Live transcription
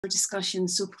discussion,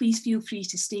 so please feel free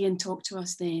to stay and talk to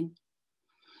us then.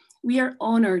 We are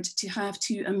honoured to have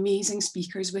two amazing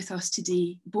speakers with us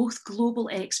today, both global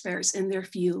experts in their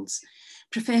fields,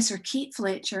 Professor Kate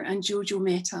Fletcher and Jojo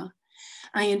Mehta.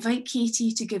 I invite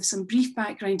Katie to give some brief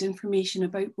background information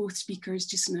about both speakers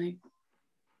just now.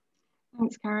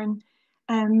 Thanks, Karen.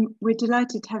 We're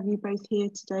delighted to have you both here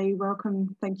today.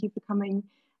 Welcome, thank you for coming.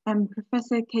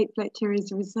 Professor Kate Fletcher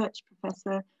is a research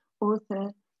professor,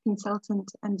 author,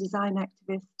 consultant and design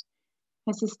activist.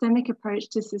 Her systemic approach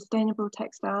to sustainable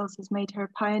textiles has made her a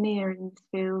pioneer in this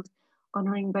field,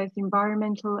 honouring both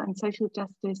environmental and social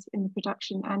justice in the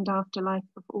production and afterlife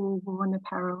of all worn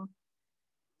apparel.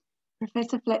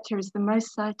 Professor Fletcher is the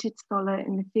most cited scholar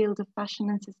in the field of fashion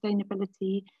and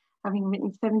sustainability, having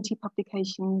written 70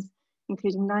 publications,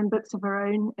 including 9 books of her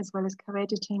own, as well as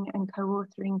co-editing and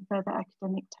co-authoring further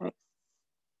academic texts.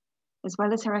 As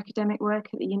well as her academic work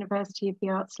at the University of the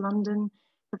Arts London,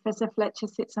 Professor Fletcher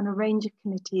sits on a range of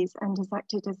committees and has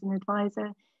acted as an advisor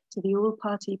to the All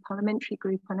Party Parliamentary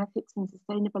Group on Ethics and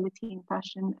Sustainability in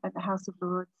Fashion at the House of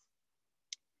Lords.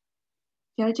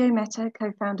 Jojo Mehta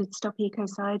co-founded Stop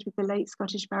Ecocide with the late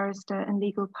Scottish barrister and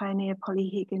legal pioneer Polly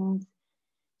Higgins.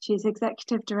 She is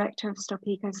Executive Director of Stop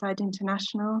Ecocide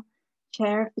International,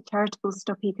 Chair of the charitable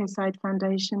Stop Ecocide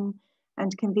Foundation,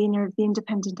 and convener of the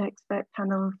independent expert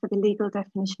panel for the legal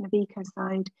definition of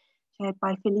ecocide, chaired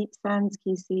by Philippe Sands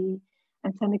QC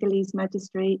and Senegalese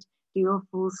magistrate Dior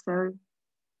Fulso.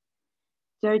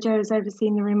 Jojo has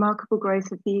overseen the remarkable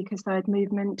growth of the ecocide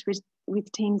movement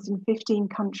with teams in 15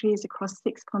 countries across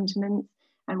 6 continents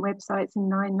and websites in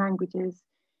 9 languages,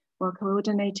 while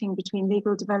coordinating between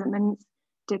legal developments,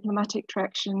 diplomatic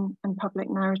traction and public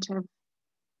narrative.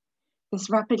 This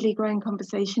rapidly growing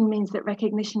conversation means that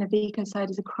recognition of ecocide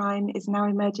as a crime is now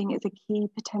emerging as a key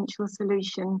potential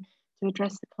solution to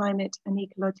address the climate and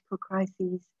ecological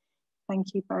crises.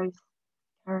 Thank you both.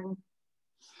 Karen.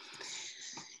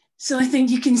 So I think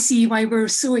you can see why we're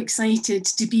so excited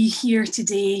to be here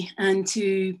today and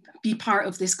to be part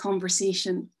of this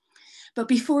conversation. But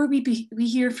before we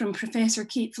hear from Professor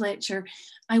Kate Fletcher,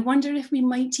 I wonder if we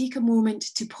might take a moment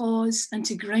to pause and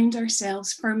to ground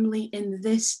ourselves firmly in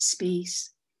this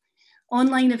space.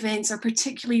 Online events are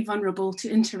particularly vulnerable to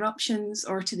interruptions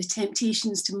or to the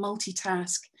temptations to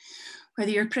multitask,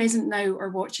 whether you're present now or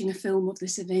watching a film of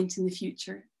this event in the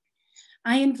future.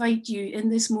 I invite you in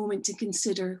this moment to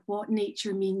consider what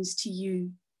nature means to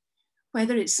you,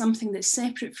 whether it's something that's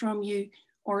separate from you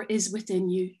or is within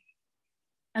you.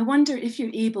 I wonder if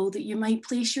you're able that you might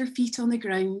place your feet on the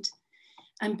ground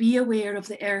and be aware of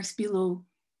the earth below.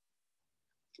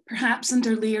 Perhaps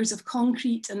under layers of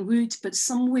concrete and wood, but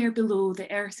somewhere below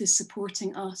the earth is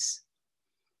supporting us.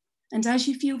 And as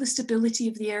you feel the stability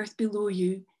of the earth below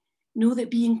you, know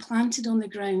that being planted on the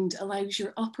ground allows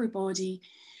your upper body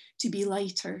to be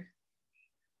lighter.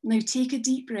 Now take a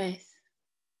deep breath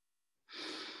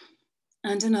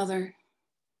and another.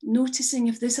 Noticing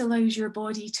if this allows your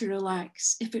body to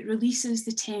relax, if it releases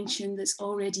the tension that's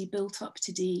already built up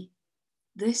today.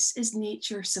 This is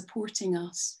nature supporting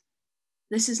us.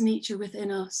 This is nature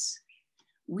within us.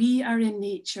 We are in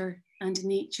nature and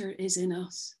nature is in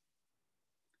us.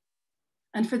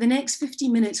 And for the next 50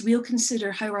 minutes, we'll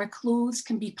consider how our clothes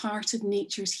can be part of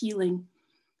nature's healing,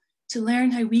 to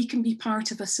learn how we can be part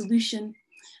of a solution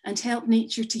and help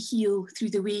nature to heal through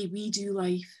the way we do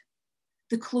life.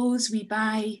 The clothes we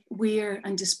buy, wear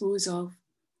and dispose of,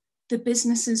 the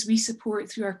businesses we support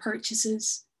through our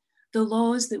purchases, the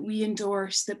laws that we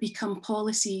endorse that become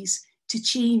policies to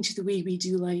change the way we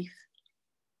do life.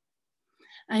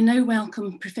 I now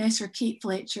welcome Professor Kate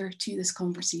Fletcher to this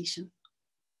conversation.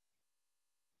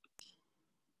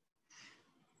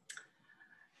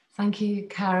 Thank you,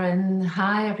 Karen.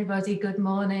 Hi, everybody. Good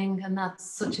morning. And that's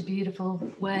such a beautiful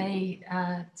way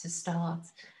to start.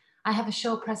 I have a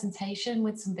short presentation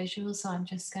with some visuals, so I'm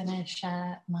just going to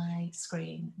share my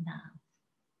screen now.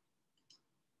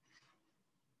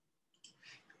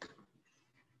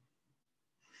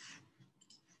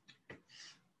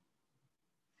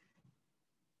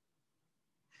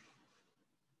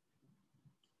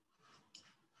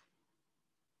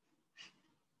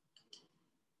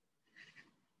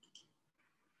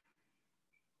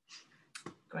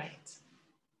 Great.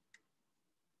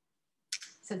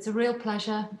 So it's a real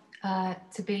pleasure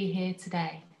to be here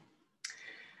today.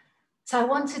 So I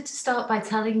wanted to start by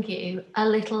telling you a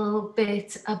little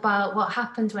bit about what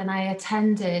happened when I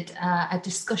attended a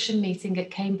discussion meeting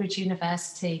at Cambridge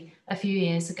University a few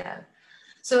years ago.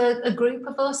 So a group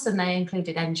of us, and they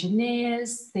included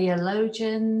engineers,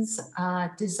 theologians,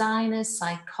 designers,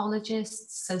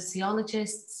 psychologists,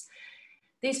 sociologists,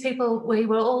 These people, we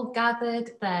were all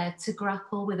gathered there to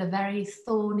grapple with a very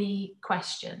thorny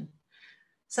question.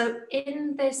 So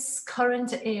in this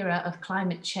current era of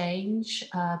climate change,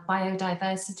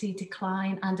 biodiversity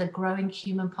decline, and a growing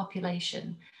human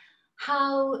population,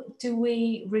 how do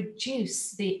we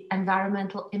reduce the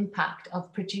environmental impact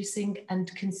of producing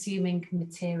and consuming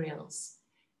materials,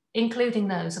 including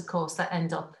those, of course, that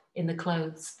end up in the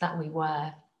clothes that we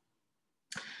wear?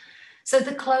 So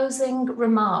the closing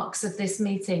remarks of this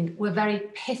meeting were very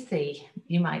pithy,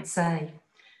 you might say.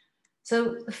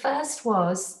 So the first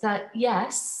was that,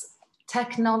 yes,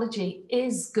 technology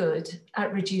is good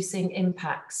at reducing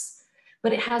impacts,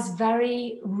 but it has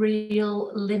very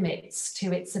real limits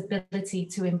to its ability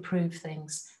to improve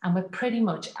things. And we're pretty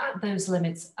much at those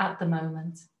limits at the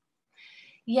moment.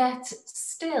 Yet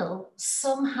still,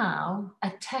 somehow,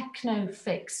 a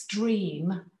techno-fix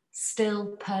dream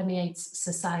still permeates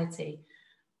society.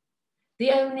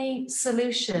 The only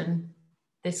solution,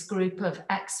 this group of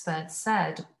experts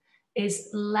said, is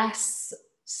less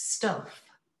stuff.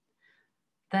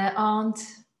 There aren't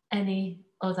any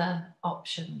other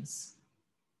options.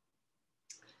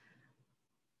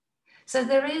 So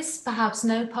there is perhaps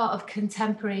no part of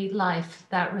contemporary life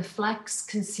that reflects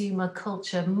consumer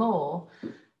culture more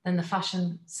than the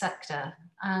fashion sector.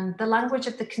 And the language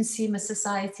of the consumer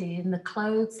society in the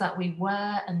clothes that we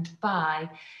wear and buy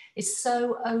is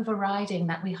so overriding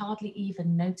that we hardly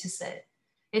even notice it.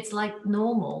 It's like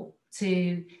normal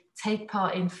to take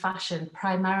part in fashion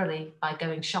primarily by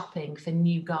going shopping for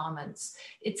new garments.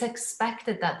 It's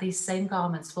expected that these same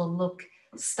garments will look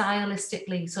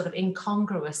stylistically sort of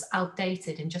incongruous,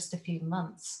 outdated in just a few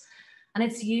months. And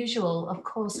it's usual, of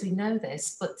course, we know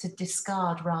this, but to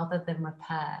discard rather than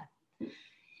repair.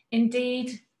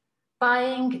 Indeed,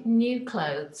 buying new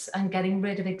clothes and getting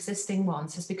rid of existing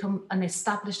ones has become an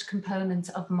established component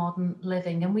of modern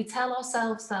living. And we tell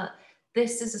ourselves that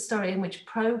this is a story in which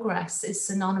progress is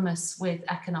synonymous with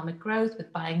economic growth,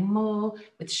 with buying more,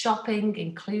 with shopping,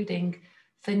 including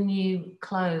for new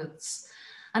clothes.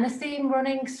 And a theme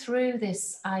running through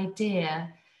this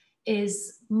idea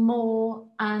is more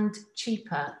and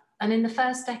cheaper. And in the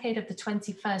first decade of the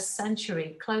 21st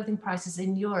century, clothing prices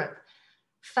in Europe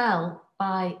fell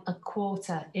by a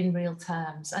quarter in real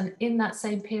terms. And in that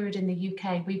same period in the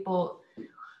UK, we bought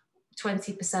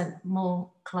 20% more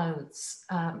clothes.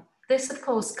 This, of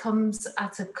course, comes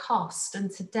at a cost,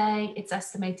 and today it's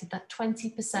estimated that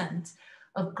 20%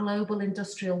 of global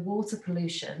industrial water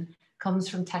pollution comes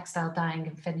from textile dyeing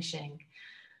and finishing.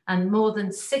 And more than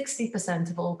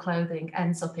 60% of all clothing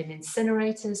ends up in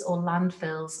incinerators or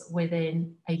landfills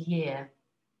within a year.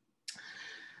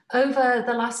 Over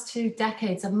the last 2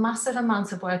 decades, a massive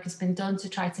amount of work has been done to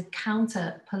try to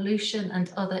counter pollution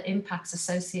and other impacts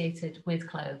associated with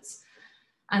clothes.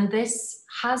 And this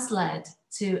has led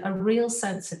to a real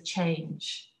sense of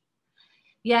change.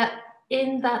 Yet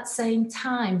in that same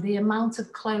time, the amount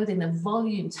of clothing, the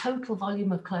volume, total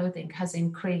volume of clothing has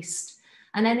increased.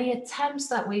 And any attempts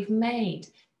that we've made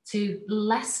to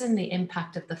lessen the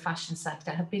impact of the fashion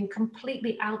sector have been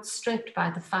completely outstripped by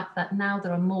the fact that now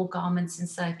there are more garments in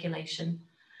circulation.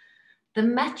 The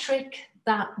metric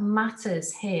that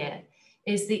matters here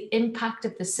is the impact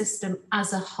of the system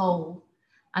as a whole.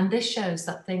 And this shows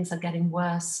that things are getting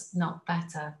worse, not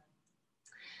better.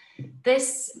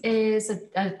 This is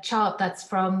a chart that's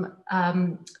from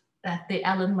the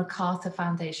Ellen MacArthur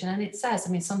Foundation. And it says,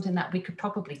 I mean, something that we could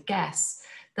probably guess,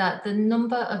 that the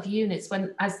number of units,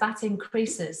 as that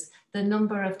increases, the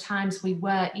number of times we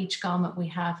wear each garment we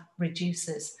have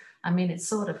reduces. I mean, it's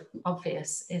sort of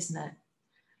obvious, isn't it?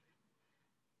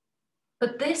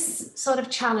 But this sort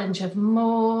of challenge of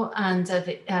more and of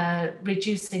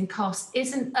reducing costs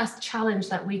isn't a challenge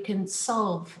that we can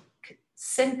solve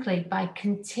simply by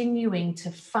continuing to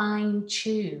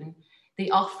fine-tune the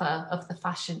offer of the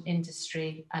fashion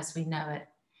industry as we know it.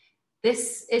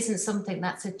 This isn't something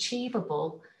that's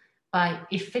achievable by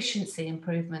efficiency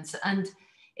improvements. And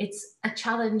it's a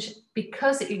challenge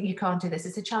because you can't do this.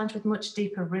 It's a challenge with much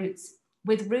deeper roots,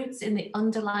 with roots in the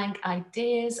underlying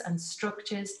ideas and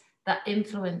structures that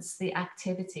influence the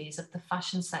activities of the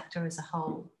fashion sector as a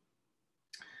whole.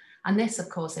 And this, of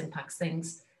course, impacts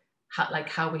things like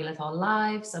how we live our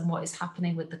lives and what is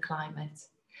happening with the climate.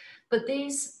 But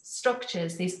these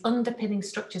structures, these underpinning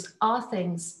structures, are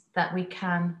things that we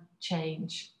can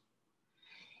change.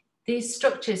 These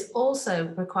structures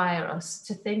also require us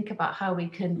to think about how we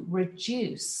can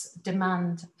reduce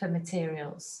demand for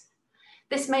materials.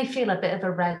 This may feel a bit of a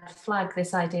red flag,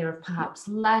 this idea of perhaps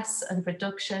less and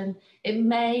reduction. It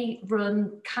may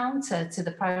run counter to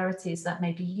the priorities that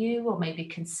maybe you or maybe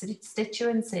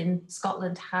constituents in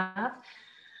Scotland have.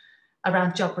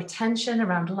 around job retention,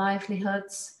 around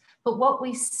livelihoods. But what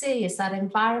we see is that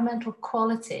environmental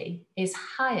quality is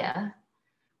higher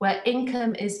where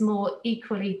income is more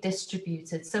equally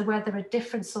distributed. So where there are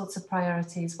different sorts of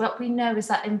priorities, what we know is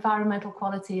that environmental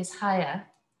quality is higher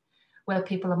where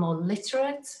people are more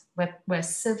literate, where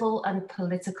civil and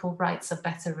political rights are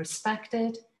better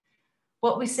respected.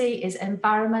 What we see is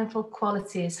environmental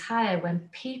quality is higher when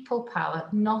people power,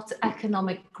 not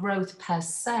economic growth per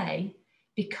se,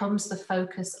 becomes the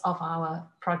focus of our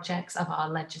projects, of our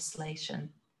legislation.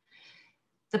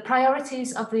 The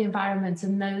priorities of the environment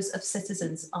and those of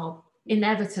citizens are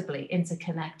inevitably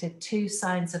interconnected, two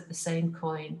sides of the same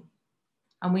coin.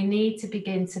 And we need to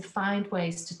begin to find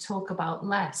ways to talk about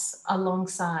less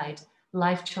alongside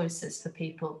life choices for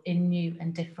people in new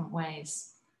and different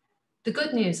ways. The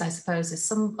good news, I suppose, is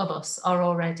some of us are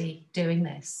already doing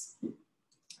this.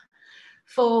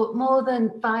 For more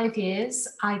than 5 years,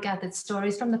 I gathered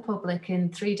stories from the public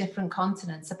in 3 different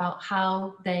continents about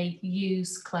how they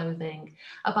use clothing,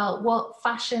 about what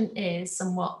fashion is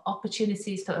and what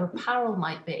opportunities for apparel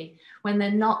might be when they're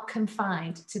not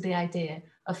confined to the idea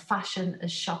of fashion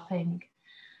as shopping.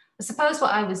 I suppose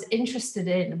what I was interested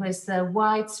in was the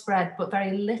widespread but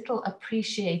very little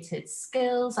appreciated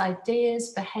skills, ideas,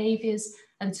 behaviours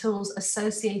and tools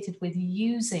associated with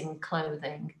using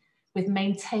clothing, with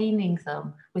maintaining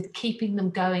them, with keeping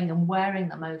them going and wearing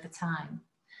them over time.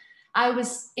 I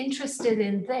was interested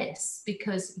in this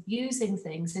because using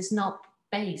things is not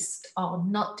based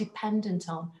on, not dependent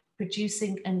on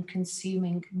producing and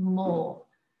consuming more.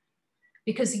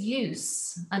 Because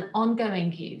use and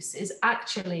ongoing use is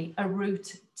actually a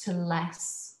route to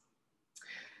less.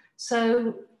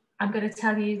 So I'm going to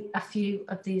tell you a few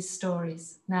of these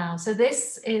stories now. So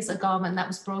this is a garment that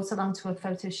was brought along to a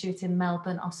photo shoot in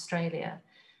Melbourne, Australia.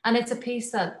 And it's a piece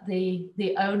that the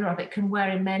owner of it can wear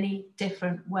in many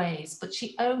different ways, but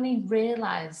she only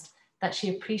realized that she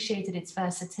appreciated its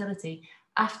versatility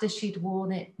after she'd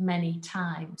worn it many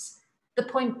times. The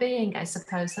point being, I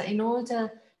suppose, that in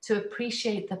order to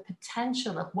appreciate the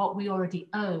potential of what we already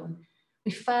own,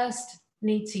 we first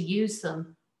need to use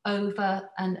them over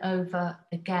and over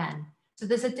again. So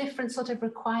there's a different sort of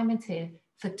requirement here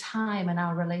for time and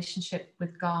our relationship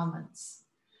with garments.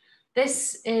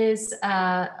 This is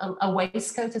a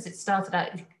waistcoat as it started out.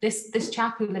 This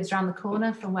chap who lives around the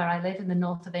corner from where I live in the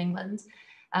north of England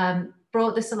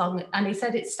brought this along, and he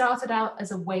said it started out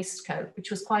as a waistcoat, which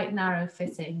was quite narrow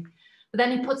fitting. But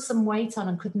then he put some weight on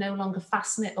and could no longer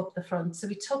fasten it up the front. So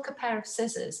he took a pair of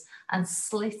scissors and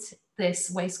slit this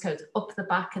waistcoat up the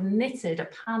back and knitted a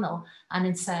panel and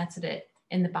inserted it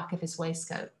in the back of his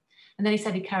waistcoat. And then he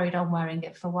said he carried on wearing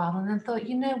it for a while and then thought,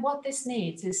 you know, what this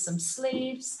needs is some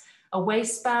sleeves, a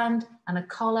waistband and a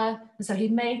collar. And so he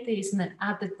made these and then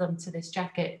added them to this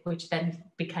jacket, which then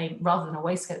became, rather than a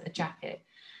waistcoat, a jacket.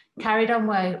 Carried on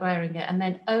wearing it, and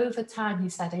then over time he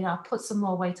said, I put some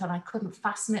more weight on, I couldn't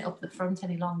fasten it up the front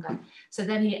any longer. So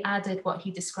then he added what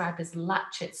he described as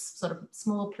latchets, sort of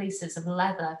small pieces of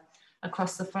leather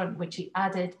across the front, which he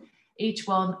added each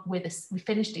one with we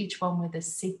finished each one with a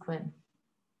sequin.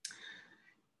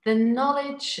 The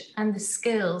knowledge and the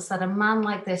skills that a man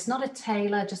like this, not a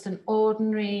tailor, just an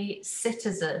ordinary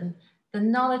citizen, the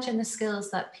knowledge and the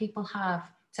skills that people have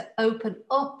to open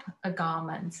up a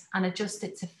garment and adjust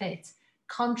it to fit,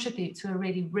 contribute to a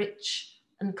really rich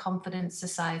and confident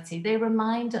society. They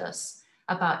remind us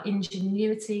about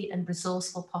ingenuity and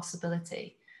resourceful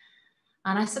possibility.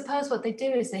 And I suppose what they do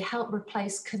is they help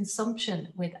replace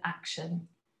consumption with action.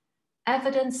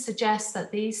 Evidence suggests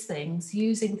that these things,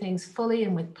 using things fully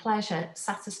and with pleasure,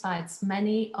 satisfies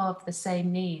many of the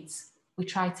same needs we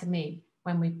try to meet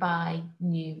when we buy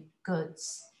new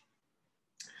goods.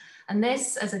 And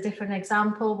this, as a different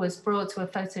example, was brought to a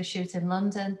photo shoot in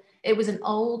London. It was an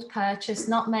old purchase,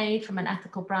 not made from an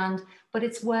ethical brand, but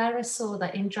its wearer saw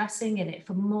that in dressing in it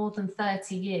for more than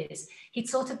 30 years, he'd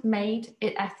sort of made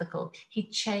it ethical.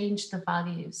 He'd changed the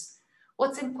values.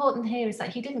 What's important here is that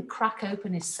he didn't crack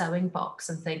open his sewing box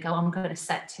and think, oh, I'm going to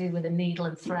set to with a needle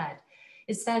and thread.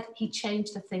 Instead, he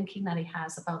changed the thinking that he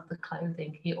has about the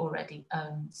clothing he already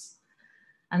owns.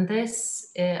 And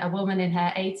this, a woman in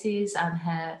her 80s and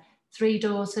her 3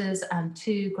 daughters and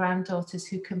 2 granddaughters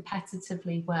who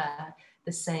competitively wear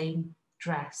the same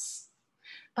dress.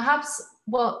 Perhaps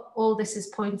what all this is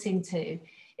pointing to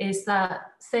is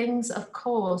that things, of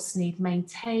course, need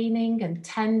maintaining and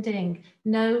tending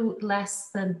no less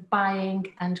than buying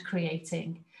and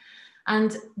creating.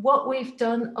 And what we've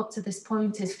done up to this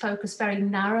point is focus very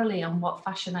narrowly on what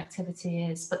fashion activity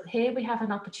is. But here we have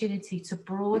an opportunity to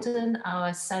broaden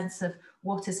our sense of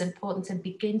what is important and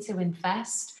begin to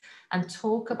invest and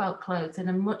talk about clothes in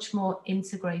a much more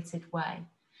integrated way.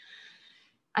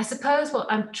 I suppose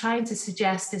what I'm trying to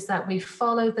suggest is that we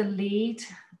follow the lead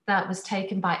that was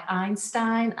taken by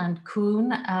Einstein and Kuhn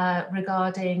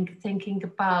regarding thinking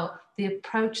about the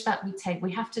approach that we take.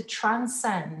 We have to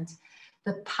transcend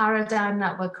the paradigm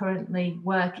that we're currently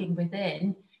working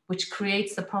within, which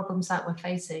creates the problems that we're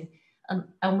facing.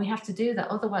 And we have to do that,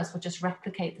 otherwise we'll just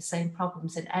replicate the same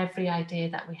problems in every idea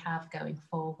that we have going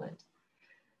forward.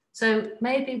 So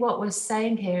maybe what we're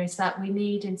saying here is that we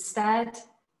need instead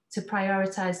to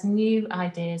prioritize new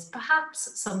ideas,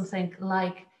 perhaps something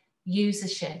like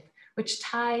usership, which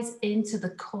ties into the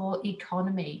core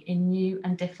economy in new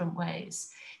and different ways.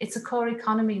 It's a core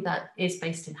economy that is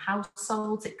based in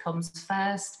households, it comes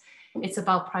first. It's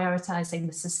about prioritizing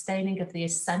the sustaining of the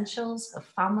essentials of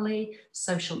family,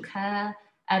 social care,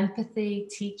 empathy,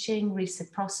 teaching,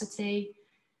 reciprocity.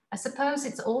 I suppose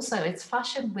it's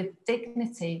fashion with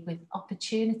dignity, with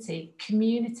opportunity,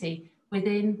 community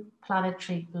within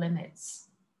planetary limits.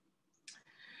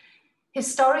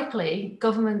 Historically,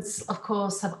 governments, of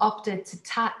course, have opted to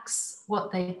tax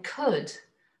what they could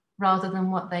rather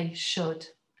than what they should.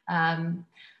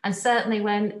 And certainly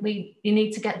when you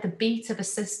need to get the beat of a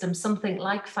system, something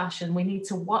like fashion, we need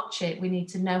to watch it, we need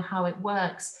to know how it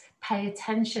works, pay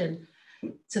attention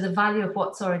to the value of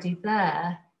what's already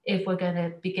there if we're going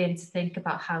to begin to think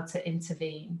about how to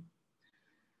intervene.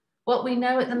 What we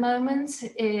know at the moment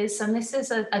is, and this is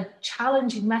a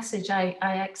challenging message I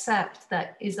accept,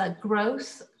 that is that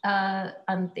growth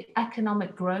and the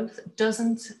economic growth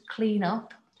doesn't clean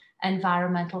up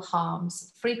environmental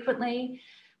harms. Frequently,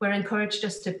 we're encouraged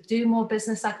just to do more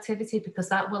business activity because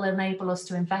that will enable us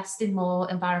to invest in more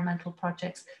environmental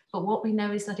projects. But what we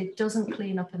know is that it doesn't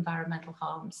clean up environmental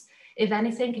harms. If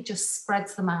anything, it just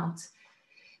spreads them out.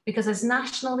 Because as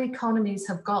national economies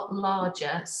have got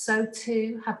larger, so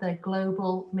too have their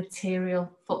global material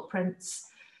footprints,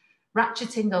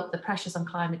 ratcheting up the pressures on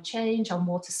climate change, on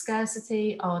water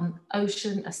scarcity, on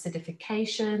ocean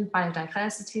acidification,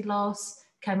 biodiversity loss,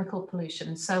 chemical pollution,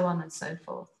 and so on and so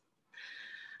forth.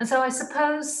 And so I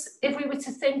suppose if we were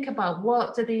to think about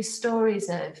what do these stories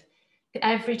of the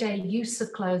everyday use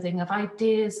of clothing, of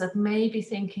ideas of maybe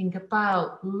thinking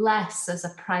about less as a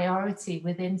priority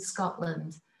within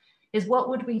Scotland, is what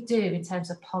would we do in terms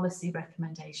of policy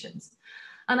recommendations?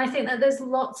 And I think that there's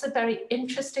lots of very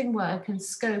interesting work and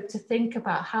scope to think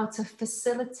about how to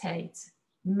facilitate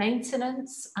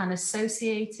maintenance and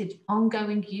associated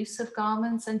ongoing use of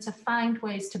garments and to find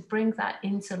ways to bring that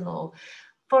into law.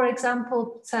 For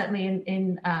example, certainly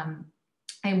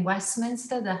in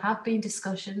Westminster, there have been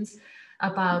discussions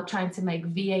about trying to make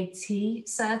VAT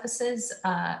services,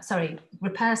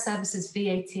 repair services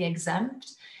VAT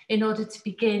exempt in order to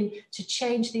begin to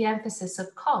change the emphasis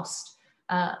of cost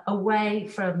away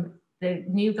from the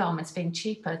new garments being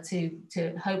cheaper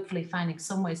to hopefully finding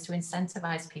some ways to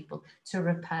incentivize people to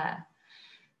repair.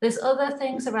 There's other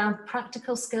things around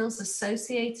practical skills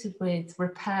associated with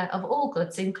repair of all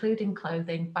goods, including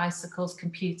clothing, bicycles,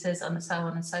 computers, and so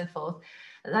on and so forth.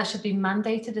 That should be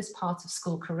mandated as part of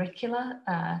school curricula.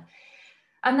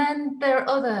 And then there are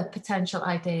other potential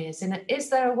ideas. Is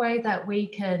there a way that we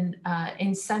can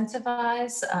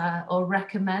incentivize or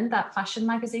recommend that fashion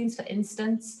magazines, for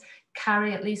instance,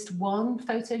 carry at least one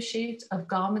photo shoot of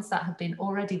garments that have been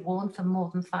already worn for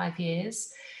more than 5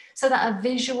 years, so that a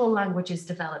visual language is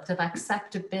developed of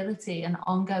acceptability and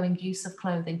ongoing use of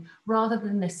clothing, rather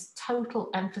than this total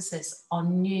emphasis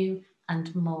on new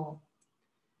and more.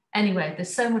 Anyway,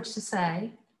 there's so much to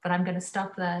say, but I'm going to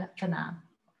stop there for now.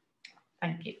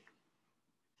 Thank you.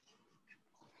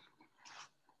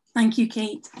 Thank you,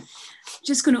 Kate.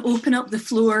 Just going to open up the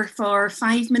floor for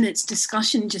 5 minutes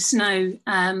discussion just now.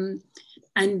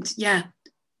 And yeah,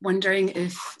 wondering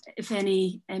if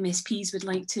any MSPs would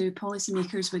like to,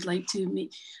 policymakers would like to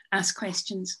ask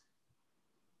questions.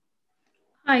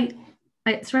 Hi,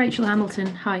 it's Rachel Hamilton.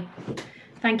 Hi.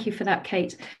 Thank you for that,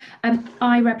 Kate.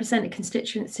 I represent a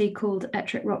constituency called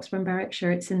Ettrick, Roxburgh and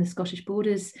Berwickshire. It's in the Scottish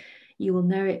borders. You will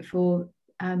know it for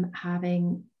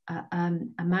having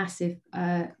a massive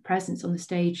presence on the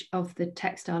stage of the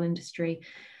textile industry.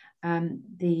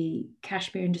 The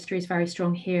cashmere industry is very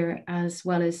strong here, as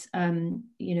well as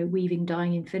weaving,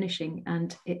 dyeing and finishing.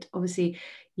 And it obviously,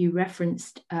 you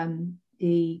referenced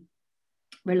the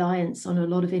reliance on a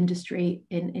lot of industry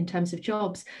in terms of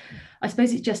jobs. I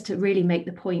suppose it's just to really make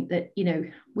the point that,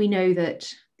 we know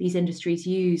that these industries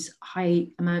use high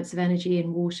amounts of energy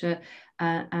and water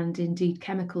and indeed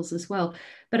chemicals as well.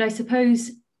 But I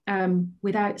suppose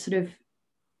without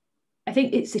I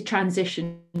think it's a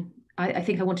transition. I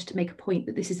think I wanted to make a point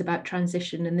that this is about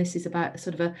transition, and this is about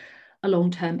a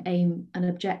long-term aim and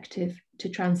objective to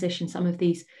transition some of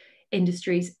these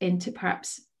industries into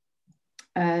perhaps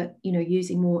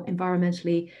using more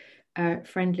environmentally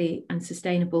friendly and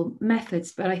sustainable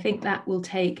methods. But I think that will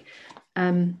take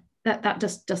that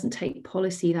just doesn't take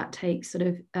policy, that takes sort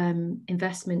of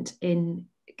investment in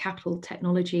capital,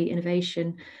 technology,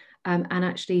 innovation, and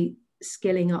actually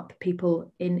skilling up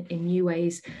people in new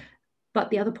ways. But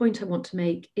the other point I want to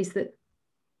make is that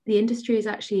the industry is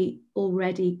actually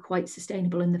already quite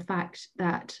sustainable in the fact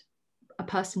that a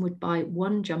person would buy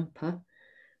one jumper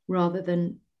rather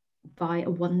than buy a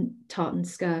 1 tartan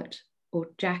skirt or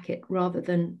jacket, rather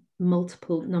than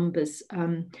multiple numbers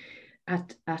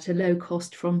at a low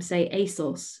cost from, say,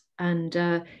 ASOS. And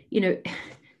the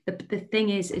thing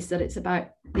is that it's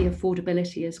about the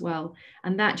affordability as well,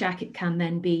 and that jacket can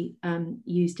then be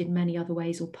used in many other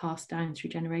ways or passed down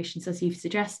through generations, as you've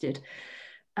suggested.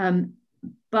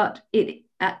 But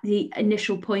at the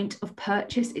initial point of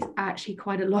purchase, it's actually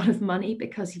quite a lot of money,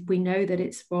 because we know that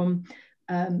it's from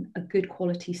a good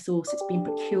quality source. It's been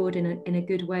procured in a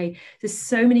good way. There's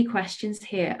so many questions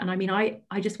here, and I mean, I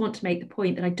just want to make the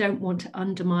point that I don't want to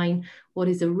undermine what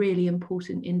is a really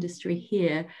important industry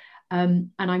here,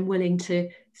 and I'm willing to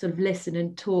sort of listen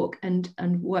and talk and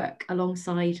work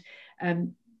alongside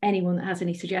anyone that has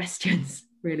any suggestions,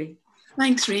 really.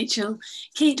 Thanks, Rachel.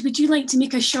 Kate, would you like to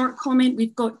make a short comment?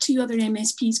 We've got 2 other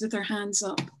MSPs with their hands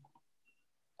up.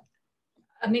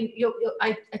 I mean,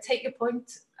 I take your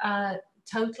point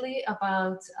totally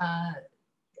about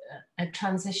a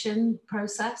transition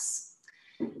process.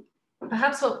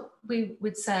 Perhaps what we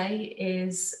would say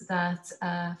is that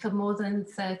for more than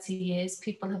 30 years,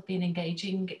 people have been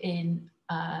engaging in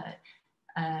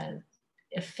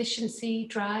efficiency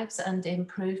drives and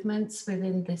improvements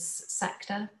within this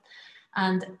sector.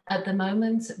 And at the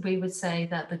moment, we would say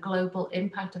that the global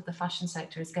impact of the fashion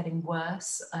sector is getting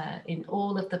worse in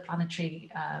all of the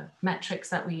planetary metrics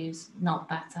that we use, not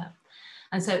better.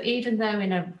 And so even though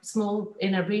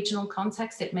in a regional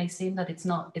context, it may seem that it's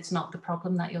not the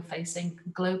problem that you're facing,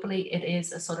 globally, it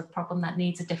is a sort of problem that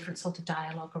needs a different sort of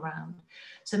dialogue around.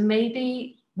 So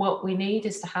maybe what we need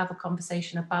is to have a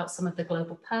conversation about some of the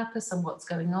global purpose and what's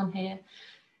going on here,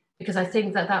 because I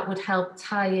think that would help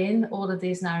tie in all of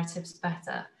these narratives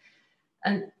better.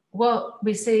 And what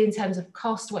we see in terms of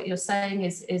cost, what you're saying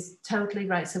is totally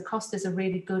right. So cost is a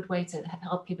really good way to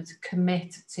help people to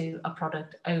commit to a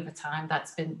product over time.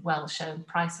 That's been well shown.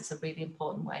 Price is a really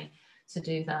important way to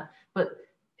do that. But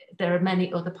there are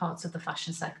many other parts of the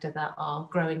fashion sector that are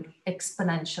growing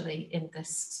exponentially in this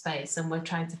space. And we're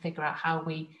trying to figure out how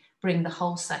we bring the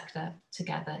whole sector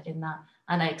together in that.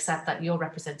 And I accept that you're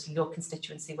representing your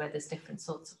constituency where there's different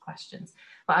sorts of questions.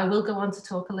 But I will go on to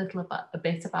talk a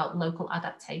bit about local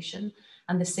adaptation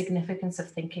and the significance of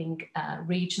thinking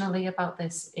regionally about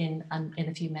this in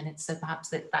a few minutes. So perhaps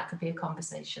that could be a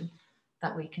conversation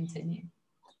that we continue.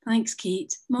 Thanks,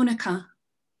 Kate. Monica.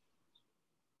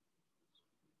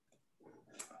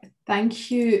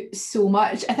 Thank you so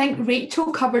much. I think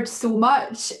Rachel covered so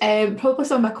much. Probably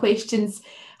some of my questions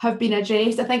have been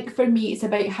addressed. I think for me, it's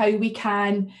about how we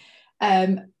can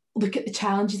look at the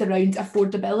challenges around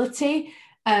affordability,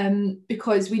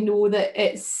 because we know that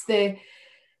it's the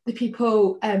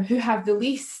people who have the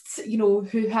least,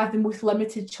 who have the most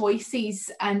limited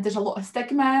choices, and there's a lot of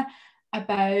stigma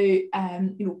about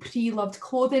pre-loved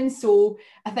clothing. So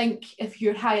I think if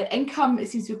you're higher income, it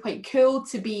seems to be quite cool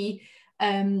to be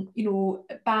investing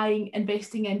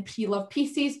in pre-loved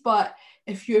pieces, but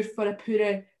if you're from a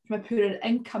poorer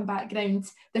income background,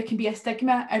 there can be a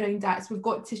stigma around that. So we've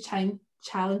got to try and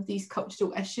challenge these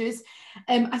cultural issues.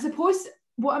 I suppose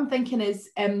what I'm thinking is,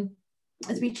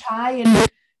 as we try and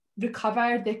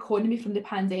recover the economy from the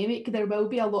pandemic, there will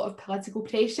be a lot of political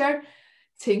pressure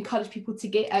to encourage people to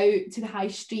get out to the high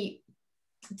street,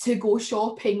 to go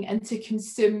shopping and to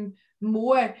consume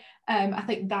more. I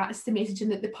think that's the messaging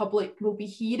that the public will be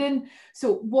hearing.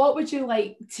 So what would you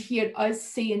like to hear us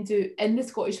say and do in the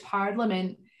Scottish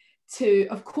Parliament to,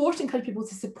 of course, encourage people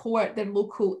to support their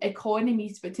local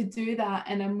economies, but to do that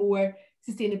in a more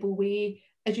sustainable way,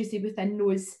 as you say, within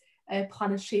those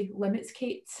planetary limits,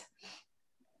 Kate?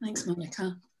 Thanks,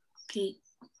 Monica. Kate.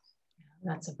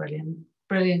 That's a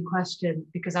brilliant question,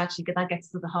 because actually that gets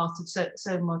to the heart of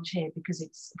so much here, because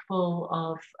it's full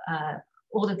of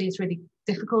all of these really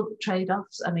difficult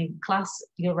trade-offs. I mean, class,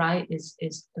 you're right, is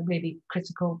a really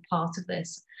critical part of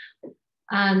this.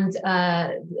 And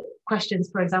questions,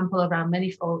 for example, around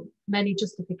many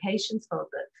justifications for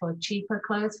cheaper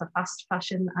clothes, for fast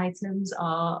fashion items,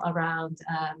 are around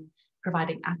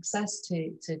providing access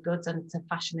to goods and to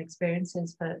fashion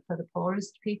experiences for the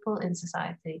poorest people in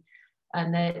society.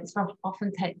 And it's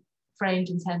often framed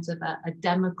in terms of a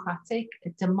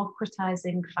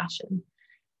democratizing fashion.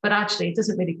 But actually, it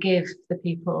doesn't really give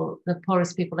the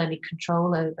poorest people, any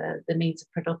control over the means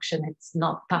of production. It's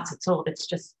not that at all. It's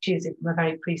just choosing from a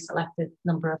very pre-selected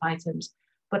number of items.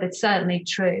 But it's certainly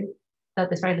true that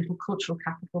there's very little cultural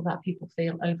capital that people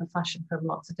feel over fashion from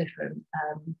lots of different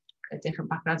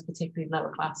backgrounds, particularly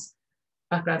lower class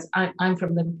backgrounds. I'm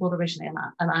from Liverpool originally,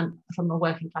 and I'm from a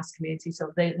working class community,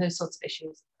 so those sorts of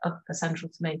issues are central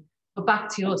to me. But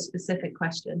back to your specific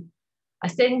question, I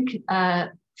think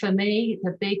for me,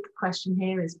 the big question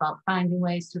here is about finding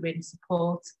ways to really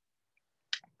support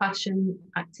fashion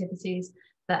activities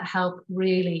that help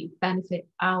really benefit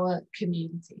our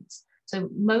communities. So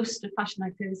most of fashion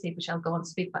activity, which I'll go on to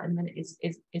speak about in a minute, is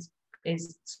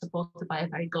supported by a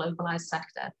very globalized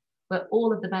sector, but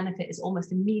all of the benefit is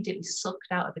almost immediately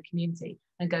sucked out of the community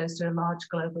and goes to a large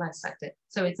globalized sector.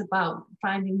 So it's about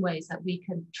finding ways that we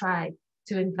can try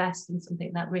to invest in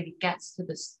something that really gets to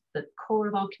the core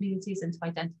of our communities and to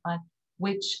identify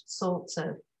which sorts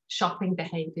of shopping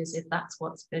behaviors, if that's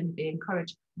what's been being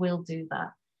encouraged, will do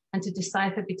that. And to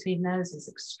decipher between those is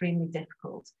extremely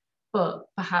difficult. But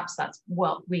perhaps that's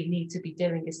what we need to be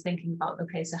doing, is thinking about,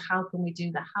 okay, so how can we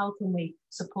do that? How can we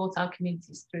support our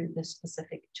communities through the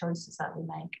specific choices that we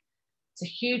make? It's a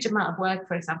huge amount of work,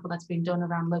 for example, that's been done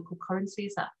around local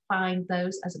currencies that find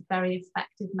those as a very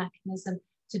effective mechanism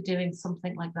to doing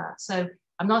something like that. So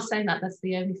I'm not saying that that's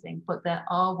the only thing, but there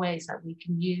are ways that we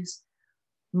can use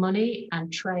money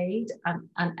and trade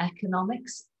and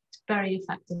economics very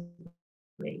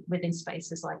effectively within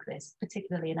spaces like this,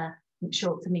 particularly in a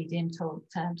short to medium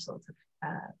term sort of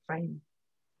frame.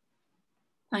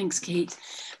 Thanks, Kate.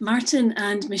 Martin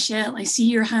and Michelle, I see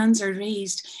your hands are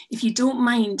raised. If you don't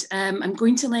mind, I'm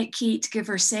going to let Kate give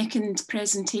her second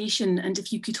presentation, and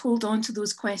if you could hold on to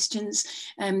those questions,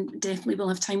 definitely we'll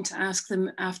have time to ask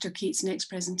them after Kate's next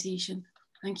presentation.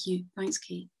 Thank you. Thanks,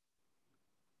 Kate.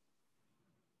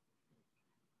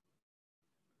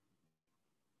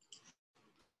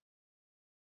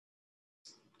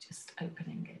 Just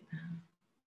opening it now.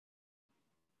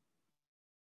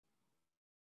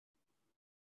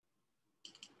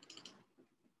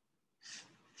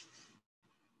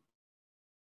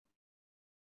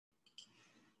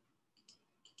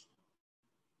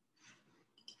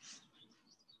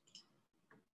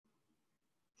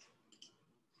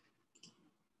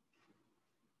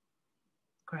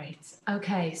 Great.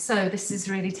 Okay, so this is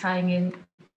really tying in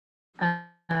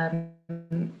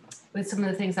with some of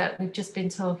the things that we've just been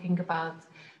talking about.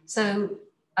 So,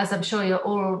 as I'm sure you're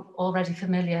all already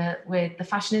familiar with, the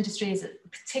fashion industry is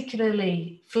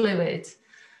particularly fluid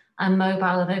and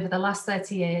mobile, and over the last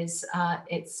 30 years,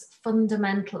 it's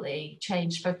fundamentally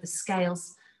changed both the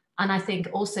scales and I think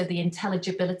also the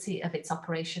intelligibility of its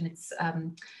operation. It's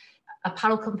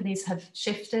apparel companies have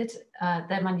shifted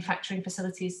their manufacturing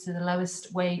facilities to the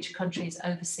lowest wage countries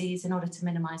overseas in order to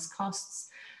minimize costs.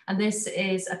 And this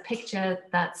is a picture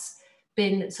that's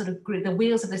been sort of, the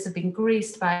wheels of this have been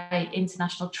greased by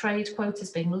international trade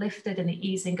quotas being lifted and the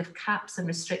easing of caps and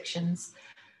restrictions.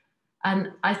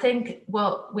 And I think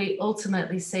what we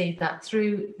ultimately see that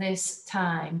through this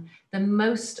time, the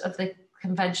most of the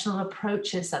conventional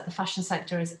approaches that the fashion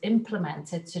sector has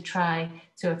implemented to try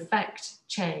to affect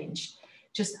change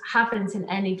just haven't in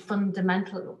any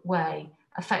fundamental way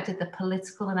affected the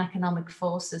political and economic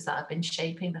forces that have been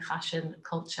shaping the fashion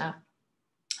culture.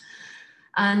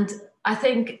 And I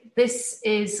think this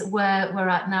is where we're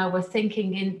at now. We're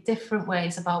thinking in different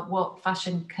ways about what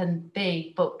fashion can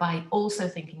be, but by also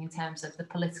thinking in terms of the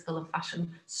political and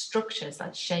fashion structures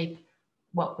that shape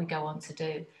what we go on to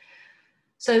do.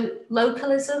 So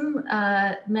localism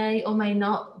may or may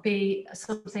not be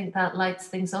something that lights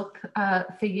things up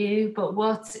for you, but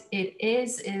what it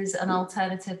is an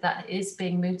alternative that is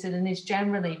being mooted and is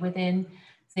generally within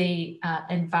the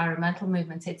environmental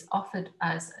movement. It's offered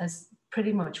as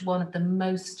pretty much one of the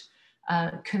most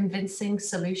convincing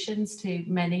solutions to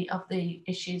many of the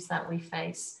issues that we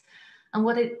face. And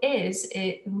what it is,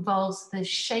 it involves the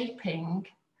shaping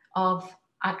of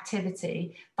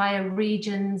activity by a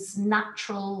region's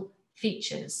natural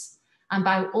features and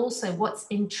by also what's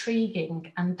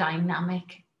intriguing and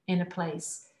dynamic in a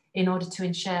place in order to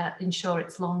ensure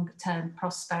its long-term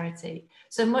prosperity.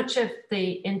 So much of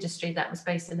the industry that was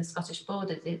based in the Scottish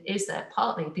Borders is there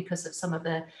partly because of some of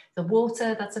the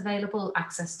water that's available,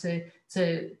 access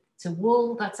to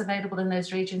wool that's available in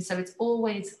those regions. So it's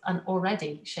always and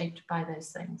already shaped by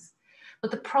those things. But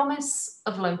the promise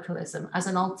of localism as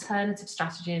an alternative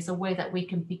strategy is a way that we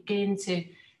can begin to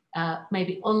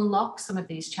maybe unlock some of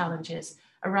these challenges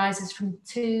arises from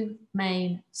two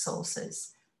main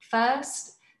sources.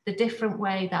 First, the different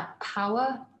way that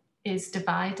power is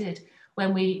divided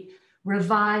when we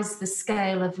revise the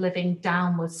scale of living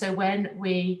downwards. So when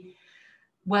we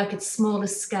work at smaller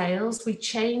scales, we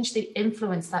change the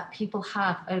influence that people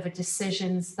have over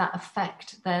decisions that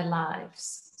affect their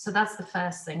lives. So that's the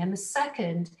first thing. And the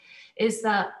second is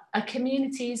that a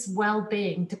community's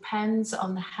well-being depends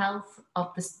on the health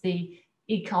of the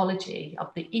ecology,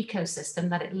 of the ecosystem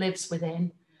that it lives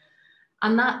within.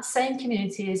 And that same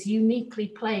community is uniquely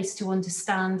placed to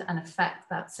understand and affect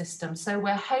that system. So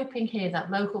we're hoping here that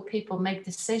local people make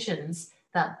decisions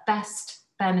that best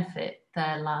benefit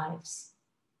their lives.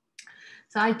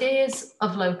 So ideas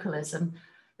of localism,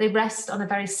 they rest on a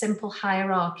very simple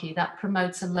hierarchy that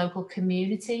promotes a local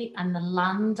community and the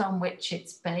land on which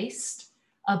it's based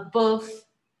above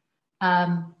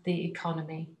the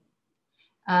economy.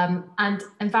 And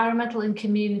environmental and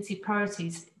community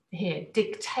priorities here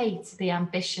dictate the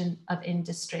ambition of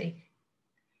industry.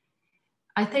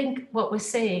 I think what we're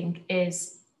seeing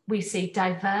is we see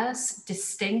diverse,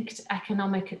 distinct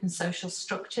economic and social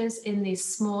structures in these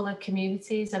smaller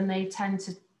communities, and they tend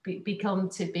to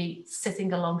be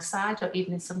sitting alongside, or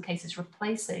even in some cases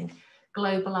replacing,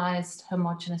 globalized,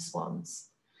 homogenous ones.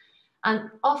 And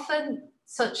often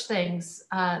such things,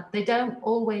 they don't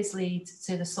always lead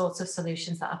to the sorts of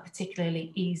solutions that are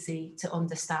particularly easy to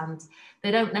understand.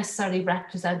 They don't necessarily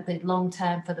represent the long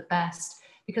term for the best,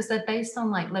 because they're based on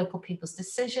like local people's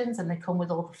decisions, and they come with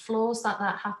all the flaws that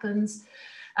happens.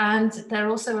 And they're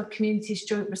also a community's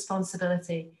joint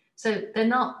responsibility. So they're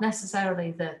not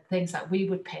necessarily the things that we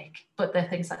would pick, but they're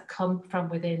things that come from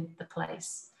within the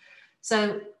place.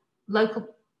 So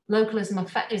localism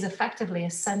is effectively a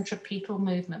centripetal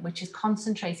movement, which is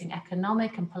concentrating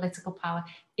economic and political power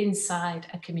inside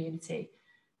a community,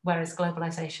 whereas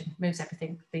globalization moves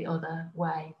everything the other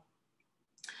way.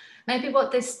 Maybe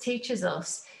what this teaches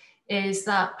us is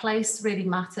that place really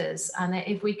matters, and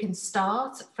if we can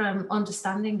start from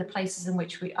understanding the places in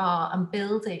which we are and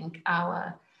building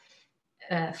our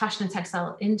fashion and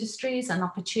textile industries and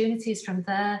opportunities from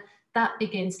there, that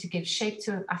begins to give shape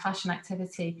to a fashion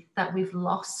activity that we've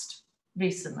lost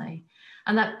recently,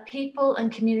 and that people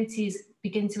and communities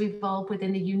begin to evolve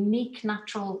within the unique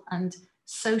natural and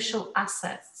social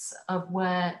assets of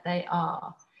where they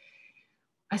are.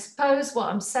 I suppose what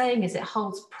I'm saying is it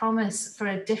holds promise for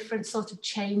a different sort of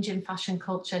change in fashion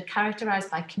culture, characterized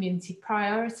by community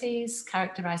priorities,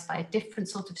 characterized by a different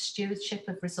sort of stewardship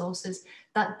of resources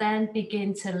that then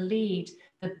begin to lead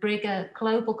the bigger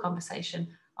global conversation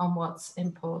on what's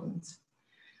important.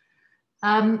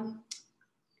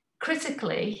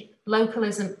 Critically,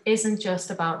 localism isn't just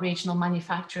about regional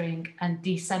manufacturing and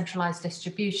decentralized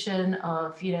distribution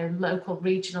of, local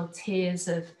regional tiers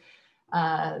of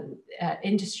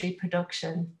industry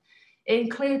production. It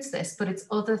includes this, but it's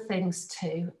other things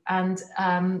too. And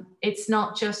it's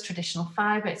not just traditional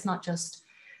fibre, it's not just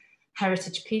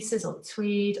heritage pieces or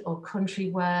tweed or country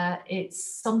wear, it's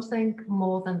something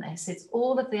more than this. It's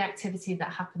all of the activity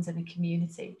that happens in a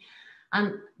community.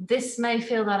 And this may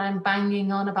feel that I'm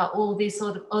banging on about all these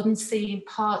sort of unseen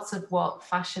parts of what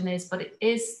fashion is, but it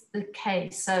is the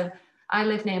case. So I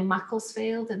live near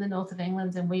Macclesfield in the north of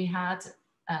England, and we had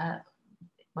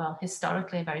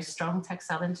historically a very strong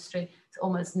textile industry. It's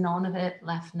almost none of it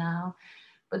left now.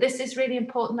 But this is really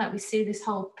important that we see this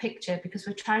whole picture, because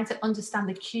we're trying to understand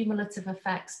the cumulative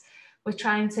effects. We're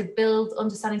trying to build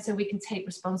understanding so we can take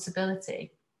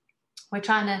responsibility. We're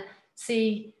trying to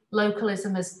see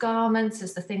localism as garments,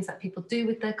 as the things that people do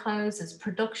with their clothes, as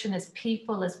production, as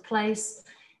people, as place,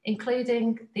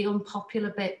 including the unpopular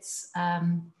bits.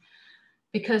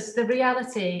 Because the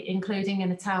reality, including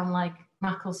in a town like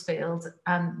Macclesfield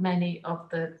and many of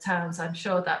the towns I'm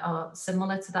sure that are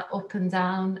similar to that up and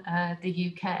down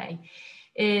the UK,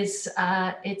 is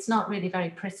it's not really very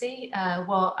pretty.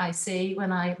 What I see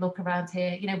when I look around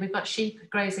here, we've got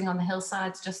sheep grazing on the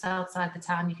hillsides just outside the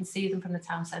town. You can see them from the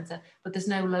town centre, but there's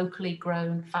no locally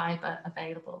grown fibre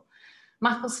available.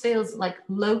 Macclesfield's like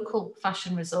local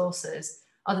fashion resources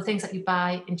are the things that you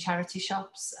buy in charity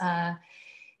shops.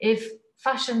 If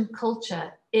fashion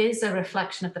culture is a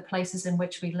reflection of the places in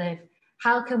which we live,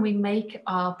 how can we make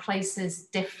our places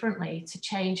differently to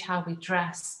change how we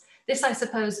dress? This, I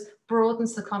suppose,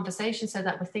 broadens the conversation so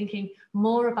that we're thinking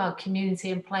more about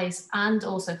community and place, and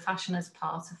also fashion as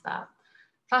part of that.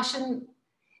 Fashion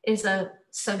is a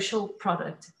social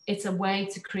product. It's a way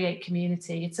to create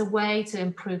community. It's a way to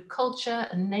improve culture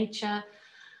and nature.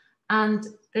 And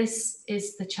this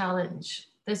is the challenge.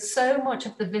 There's so much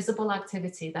of the visible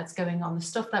activity that's going on, the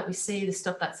stuff that we see, the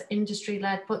stuff that's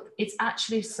industry-led, but it's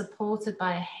actually supported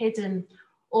by a hidden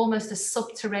almost a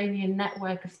subterranean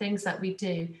network of things that we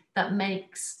do that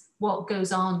makes what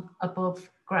goes on above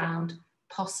ground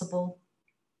possible.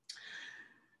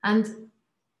 And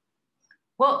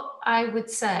what I would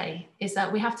say is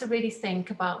that we have to really think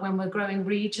about, when we're growing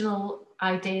regional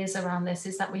ideas around this,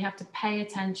 is that we have to pay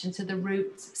attention to the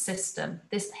root system,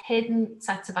 this hidden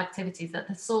set of activities, that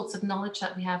the sorts of knowledge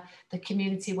that we have, the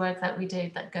community work that we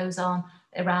do that goes on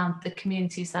around the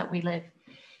communities that we live.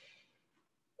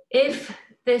 If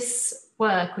this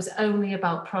work was only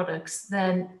about products,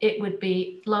 then it would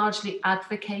be largely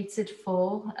advocated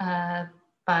for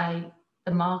by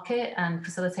the market and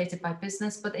facilitated by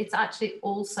business, but it's actually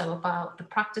also about the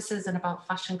practices and about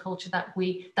fashion culture that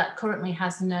currently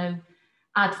has no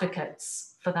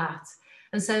advocates for that.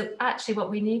 And so actually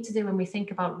what we need to do when we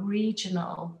think about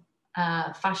regional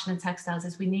fashion and textiles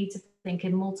is we need to think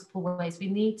in multiple ways. We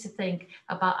need to think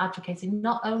about advocating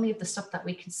not only of the stuff that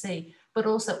we can see, but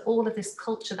also all of this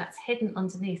culture that's hidden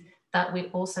underneath that we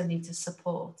also need to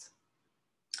support.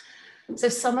 So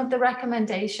some of the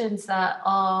recommendations that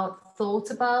are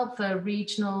thought about for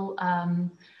regional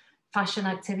fashion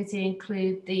activity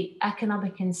include the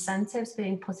economic incentives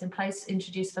being put in place to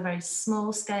introduce the very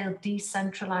small scale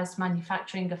decentralized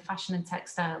manufacturing of fashion and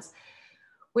textiles,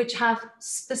 which have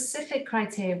specific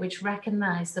criteria which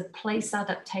recognize that place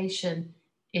adaptation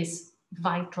is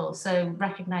vital. So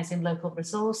recognizing local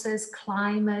resources,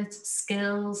 climate,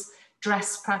 skills,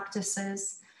 dress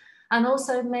practices, and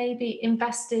also maybe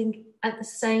investing at the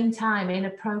same time in a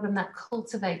program that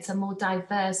cultivates a more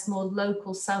diverse, more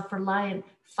local, self-reliant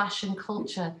fashion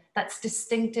culture that's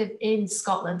distinctive in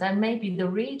Scotland and maybe the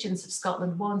regions of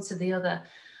Scotland, one to the other,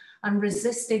 and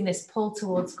resisting this pull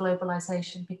towards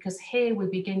globalization, because here we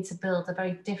begin to build a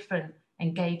very different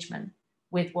engagement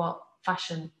with what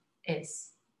fashion is.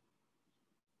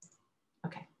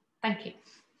 Okay, thank you.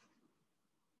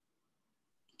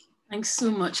 Thanks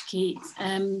so much, Kate.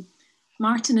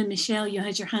 Martin and Michelle, you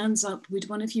had your hands up. Would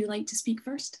one of you like to speak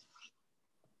first?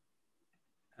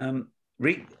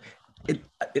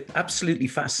 Absolutely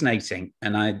fascinating.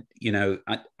 And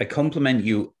I compliment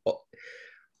you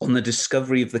on the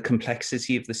discovery of the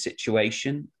complexity of the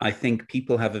situation. I think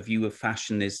people have a view of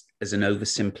fashion as an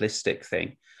oversimplistic thing.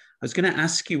 I was going to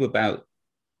ask you about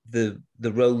the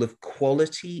role of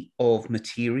quality of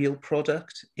material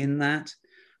product in that.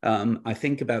 I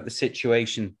think about the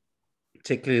situation,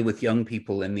 particularly with young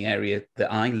people in the area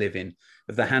that I live in,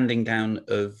 of the handing down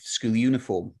of school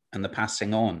uniform and the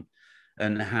passing on,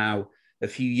 and how a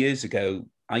few years ago,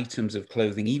 items of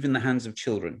clothing, even the hands of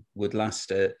children, would last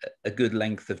a good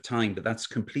length of time, but that's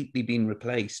completely been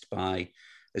replaced by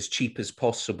as cheap as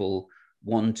possible,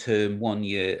 1 term, 1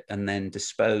 year, and then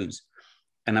dispose.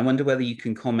 And I wonder whether you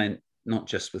can comment, not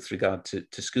just with regard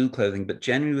to school clothing, but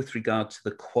generally with regard to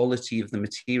the quality of the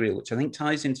material, which I think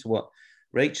ties into what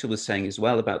Rachel was saying as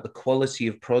well about the quality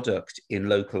of product in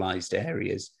localized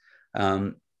areas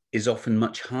is often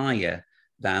much higher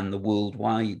than the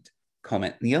worldwide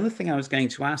comment. And the other thing I was going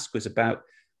to ask was about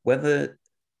whether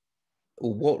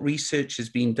or what research has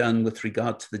been done with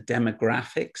regard to the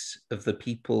demographics of the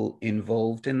people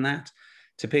involved in that.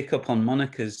 To pick up on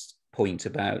Monica's point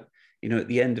about, at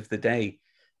the end of the day,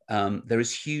 there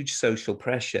is huge social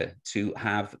pressure to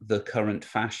have the current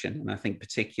fashion. And I think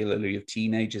particularly of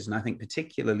teenagers, and I think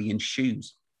particularly in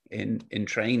shoes, in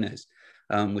trainers,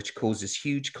 which causes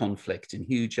huge conflict and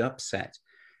huge upset.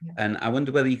 Yeah. And I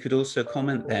wonder whether you could also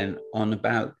comment then on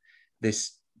about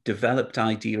this developed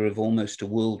idea of almost a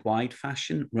worldwide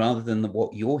fashion, rather than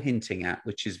what you're hinting at,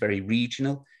 which is very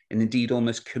regional and indeed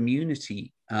almost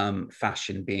community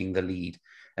fashion being the lead.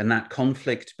 And that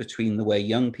conflict between the way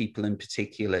young people in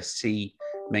particular see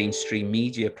mainstream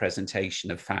media presentation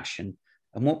of fashion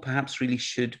and what perhaps really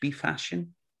should be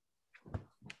fashion.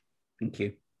 Thank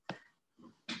you.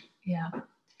 Yeah.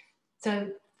 So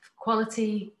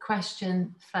quality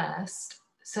question first.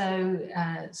 So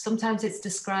sometimes it's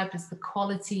described as the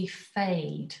quality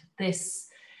fade, this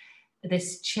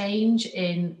change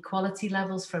in quality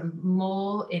levels from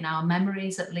more in our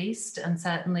memories at least, and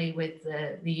certainly with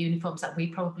the uniforms that we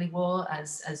probably wore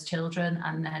as children,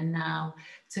 and then now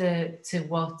to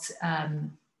what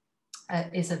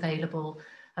is available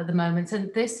at the moment.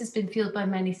 And this has been fueled by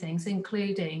many things,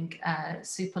 including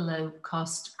super low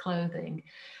cost clothing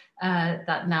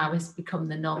that now has become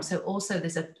the norm. So also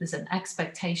there's an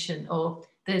expectation, or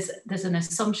there's an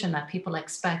assumption that people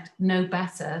expect no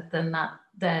better than that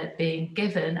they're being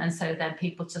given, and so then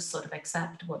people just sort of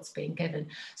accept what's being given.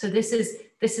 So this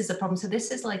is a problem. So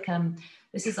this is like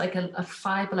a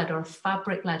fiber-led or a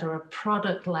fabric-led or a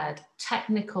product-led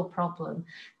technical problem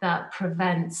that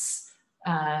prevents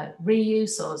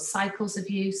reuse or cycles of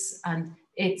use, and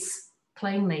it's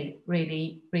plainly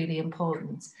really, really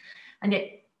important. And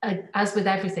yet, as with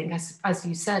everything, as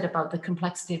you said about the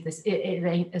complexity of this, it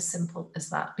ain't as simple as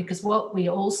that, because what we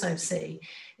also see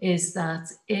is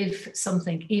that if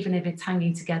something, even if it's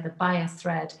hanging together by a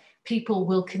thread, people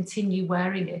will continue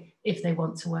wearing it if they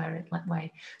want to wear it that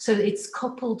way. So it's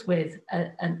coupled with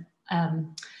an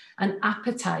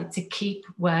appetite to keep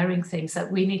wearing things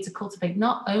that we need to cultivate,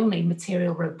 not only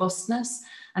material robustness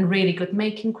and really good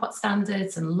making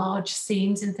standards and large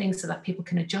seams and things so that people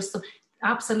can adjust them.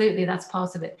 Absolutely, that's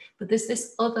part of it. But there's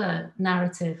this other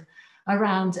narrative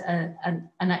around an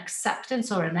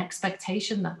acceptance or an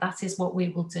expectation that that is what we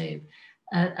will do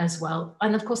as well.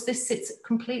 And of course, this sits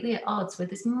completely at odds with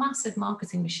this massive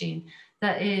marketing machine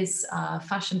that is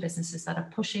fashion businesses that are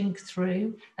pushing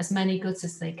through as many goods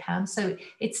as they can. So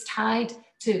it's tied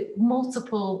to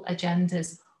multiple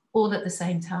agendas all at the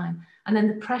same time. And then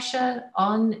the pressure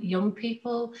on young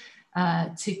people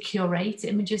to curate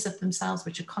images of themselves,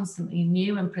 which are constantly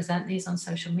new, and present these on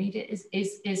social media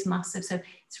is massive. So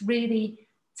it's really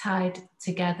tied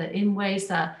together in ways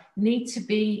that need to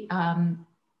be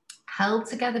held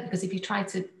together, because if you try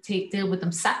to deal with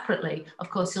them separately, of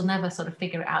course, you'll never sort of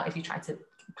figure it out if you try to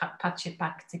patch it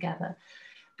back together.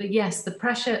 But yes, the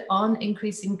pressure on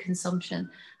increasing consumption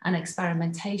and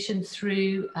experimentation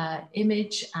through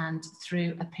image and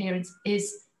through appearance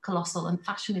is colossal, and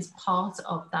fashion is part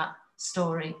of that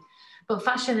story. But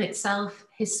fashion itself,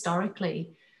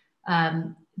 historically,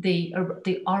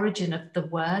 the origin of the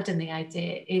word and the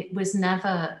idea, it was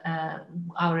never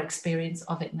our experience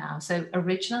of it now. So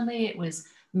originally it was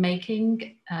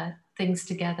making things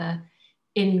together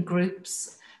in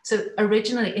groups. So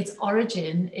originally its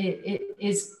origin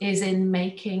is in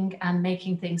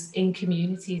making things in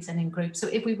communities and in groups. So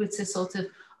if we were to sort of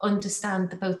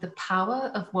understand both the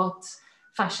power of what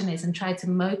fashion is and try to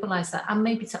mobilize that, and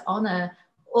maybe to honor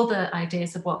other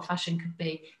ideas of what fashion could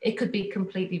be, it could be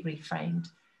completely reframed.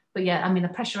 But yeah, I mean, the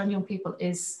pressure on young people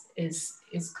is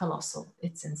colossal.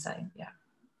 It's insane. Yeah.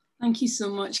 Thank you so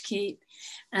much, Kate.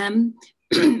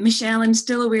 Michelle, I'm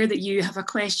still aware that you have a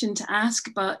question to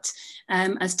ask, but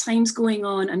as time's going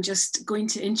on, I'm just going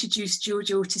to introduce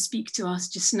Jojo to speak to us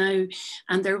just now,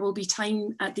 and there will be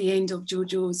time at the end of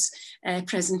Jojo's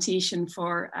presentation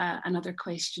for another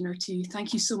question or two.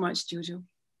 Thank you so much, Jojo.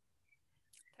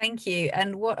 Thank you,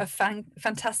 and what a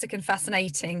fantastic and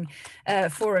fascinating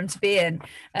forum to be in.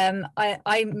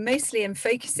 I mostly am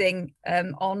focusing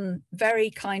on very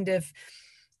kind of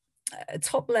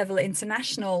top level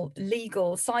international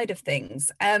legal side of things,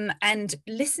 and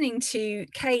listening to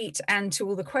Kate and to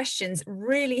all the questions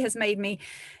really has made me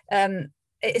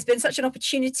it's been such an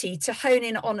opportunity to hone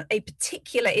in on a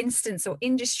particular instance or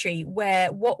industry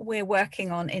where what we're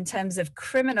working on in terms of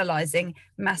criminalizing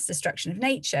mass destruction of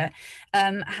nature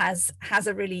has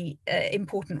a really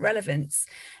important relevance.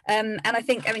 And I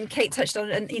think, I mean, Kate touched on,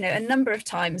 a number of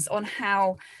times on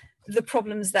how the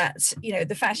problems that,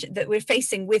 the fashion that we're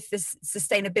facing with this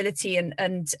sustainability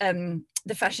and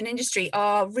the fashion industry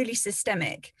are really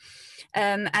systemic,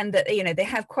 and that, they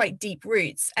have quite deep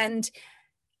roots. And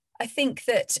I think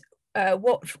that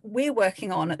what we're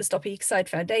working on at the Stop Ecocide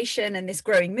Foundation and this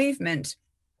growing movement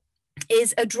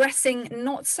is addressing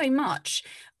not so much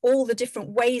all the different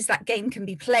ways that game can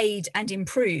be played and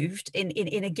improved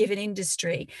in a given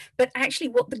industry, but actually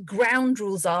what the ground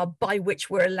rules are by which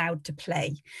we're allowed to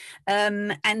play.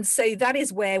 And so that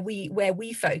is where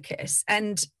we focus.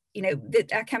 And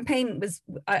our campaign was,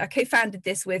 I co-founded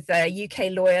this with a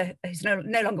UK lawyer who's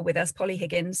no longer with us, Polly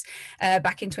Higgins,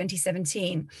 back in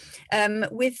 2017,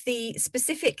 with the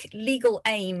specific legal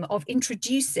aim of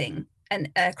introducing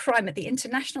a crime at the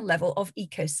international level of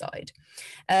ecocide,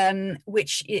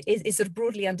 which is sort of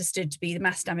broadly understood to be the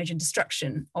mass damage and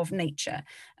destruction of nature.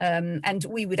 And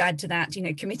we would add to that,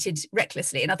 committed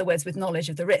recklessly, in other words, with knowledge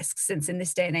of the risks, since in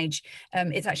this day and age,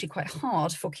 it's actually quite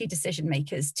hard for key decision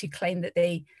makers to claim that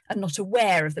they are not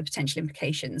aware of the potential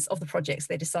implications of the projects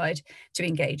they decide to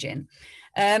engage in.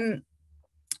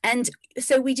 And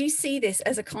so we do see this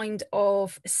as a kind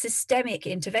of systemic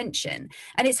intervention,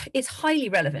 and it's highly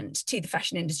relevant to the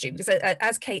fashion industry because,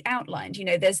 as Kate outlined,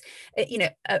 there's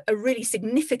a really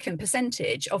significant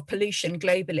percentage of pollution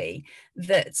globally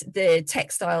that the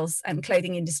textiles and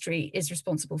clothing industry is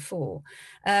responsible for,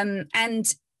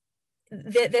 and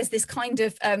there's this kind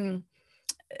of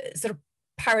sort of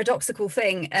paradoxical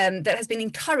thing that has been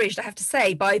encouraged, I have to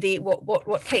say, by the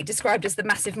what Kate described as the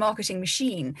massive marketing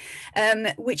machine,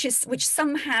 which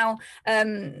somehow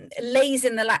lays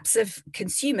in the laps of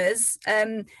consumers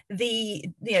the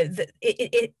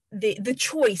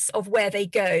choice of where they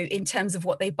go in terms of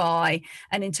what they buy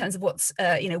and in terms of what's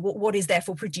what is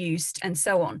therefore produced and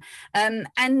so on,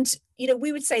 and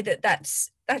we would say that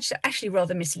that's actually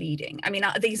rather misleading. I mean,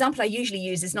 the example I usually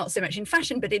use is not so much in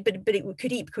fashion, but it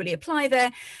could equally apply there.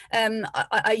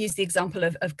 I use the example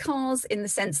of cars, in the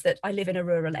sense that I live in a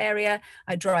rural area.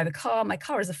 I drive a car. My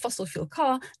car is a fossil fuel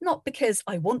car, not because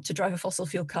I want to drive a fossil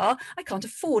fuel car. I can't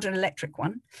afford an electric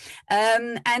one.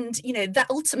 And that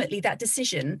ultimately, that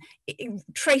decision, it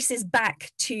traces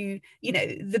back to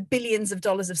the billions of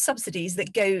dollars of subsidies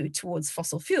that go towards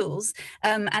fossil fuels,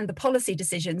 and the policy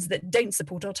decisions that don't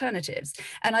support alternatives.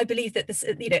 And I believe that this,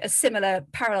 a similar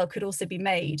parallel could also be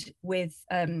made with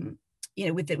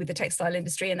with the textile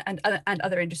industry and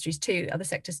other industries too, other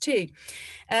sectors too.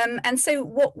 And so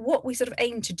what we sort of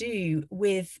aim to do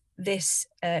with this,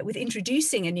 with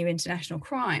introducing a new international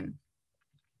crime,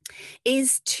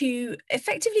 is to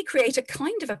effectively create a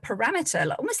kind of a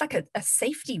parameter, almost like a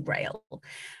safety rail.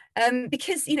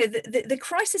 Because the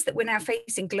crisis that we're now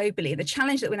facing globally, the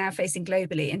challenge that we're now facing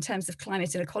globally in terms of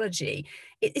climate and ecology,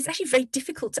 it's actually very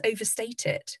difficult to overstate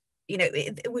it.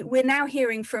 We're now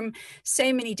hearing from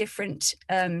so many different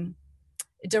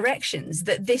directions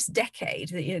that this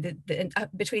decade,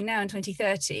 between now and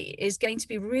 2030, is going to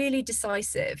be really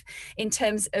decisive in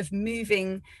terms of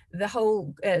moving the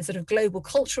whole sort of global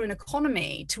culture and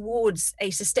economy towards a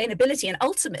sustainability, and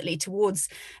ultimately towards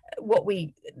what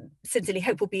we sincerely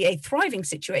hope will be a thriving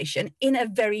situation in a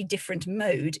very different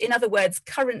mode. In other words,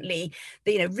 currently,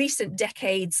 the recent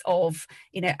decades of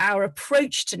our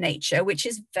approach to nature, which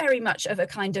is very much of a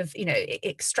kind of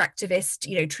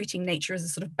extractivist, treating nature as a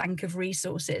sort of bank of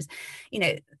resources,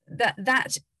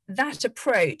 that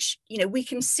approach, we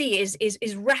can see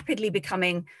is rapidly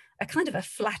becoming a kind of a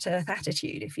flat earth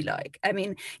attitude, if you like. I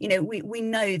mean, we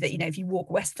know that, if you walk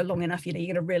west for long enough, you're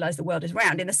going to realize the world is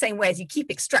round, in the same way as you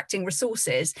keep extracting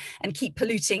resources and keep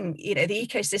polluting, the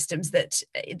ecosystems that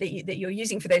you're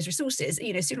using for those resources,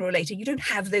 sooner or later, you don't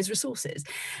have those resources.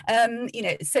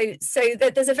 So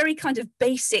there's a very kind of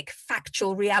basic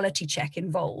factual reality check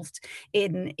involved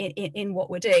in what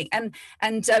we're doing. And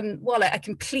while I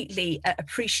completely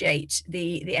appreciate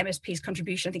the MSP's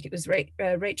contribution, I think it was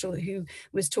Rachel who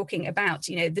was talking about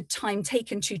the time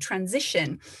taken to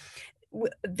transition.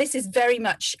 This is very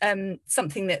much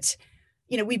something that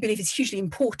we believe is hugely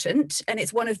important, and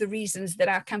it's one of the reasons that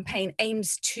our campaign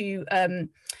aims to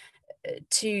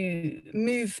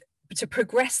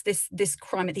progress this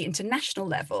crime at the international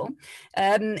level,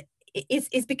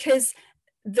 is because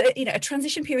a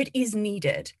transition period is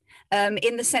needed.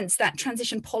 In the sense that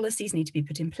transition policies need to be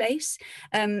put in place.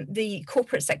 The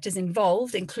corporate sectors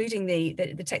involved, including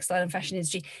the textile and fashion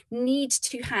industry, need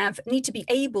to be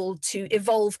able to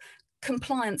evolve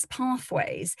compliance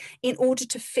pathways in order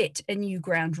to fit a new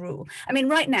ground rule. I mean,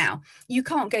 right now, you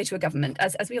can't go to a government,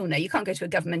 as we all know, you can't go to a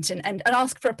government and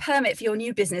ask for a permit for your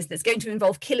new business that's going to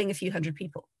involve killing a few hundred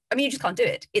people. I mean, you just can't do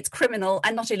it. It's criminal,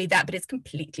 and not only that, but it's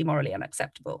completely morally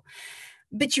unacceptable.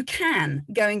 But you can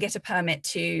go and get a permit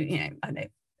to,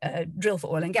 drill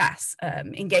for oil and gas,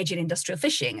 engage in industrial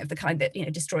fishing of the kind that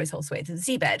destroys whole swathes of the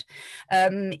seabed.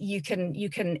 You can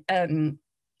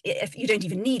if you don't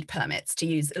even need permits to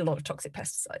use a lot of toxic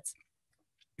pesticides.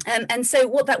 And so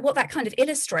what that kind of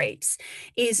illustrates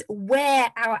is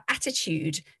where our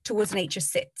attitude towards nature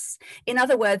sits. In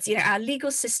other words, our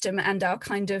legal system and our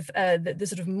kind of the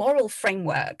sort of moral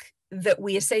framework that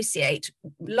we associate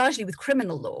largely with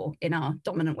criminal law in our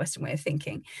dominant Western way of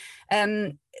thinking,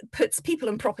 puts people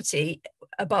and property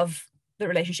above the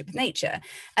relationship with nature.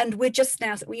 And we're just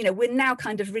now, we're now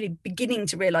kind of really beginning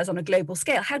to realize on a global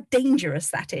scale how dangerous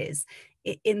that is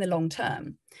in the long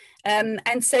term.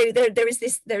 And so there is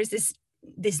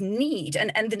this need,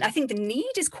 and I think the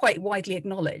need is quite widely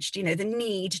acknowledged, the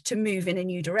need to move in a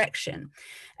new direction.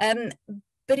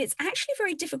 But it's actually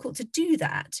very difficult to do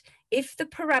that if the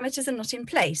parameters are not in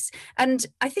place. And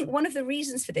I think one of the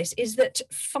reasons for this is that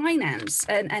finance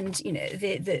and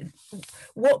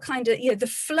what kind of, the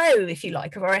flow, if you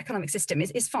like, of our economic system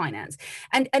is finance.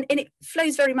 And it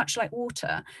flows very much like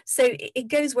water. So it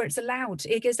goes where it's allowed.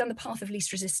 It goes down the path of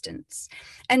least resistance.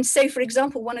 And so, for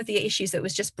example, one of the issues that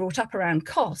was just brought up around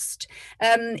cost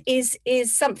is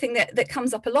something that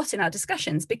comes up a lot in our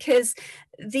discussions, because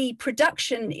the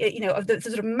production, of the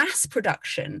sort of mass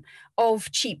production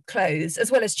of cheap clothes as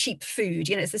well as cheap food,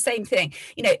 it's the same thing.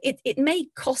 It may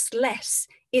cost less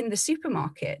in the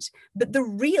supermarket, but the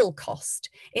real cost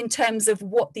in terms of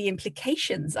what the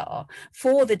implications are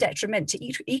for the detriment to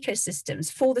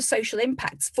ecosystems, for the social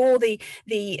impacts, for the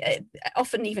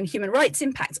often even human rights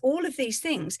impacts, all of these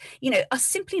things, are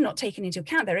simply not taken into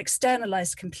account. They're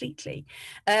externalized completely.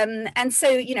 And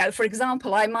so, for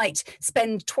example, I might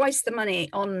spend twice the money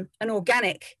on an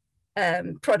organic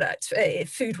product,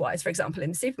 food-wise, for example, in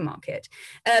the supermarket,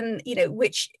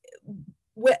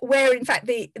 where in fact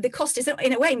the cost is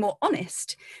in a way more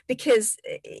honest, because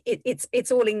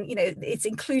it's all in, it's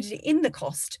included in the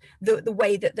cost, the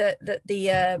way that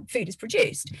the food is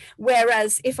produced.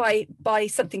 Whereas if I buy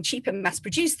something cheap and mass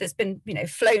produced that's been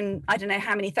flown I don't know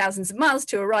how many thousands of miles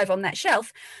to arrive on that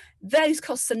shelf, those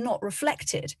costs are not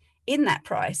reflected in that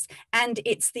price, and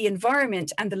it's the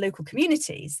environment and the local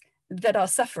communities that are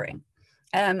suffering,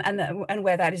 and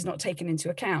where that is not taken into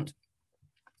account.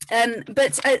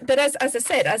 But as I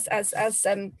said, as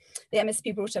the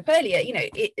MSP brought up earlier,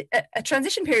 a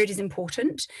transition period is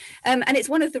important, and it's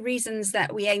one of the reasons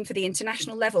that we aim for the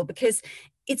international level, because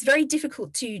it's very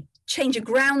difficult to change a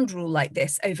ground rule like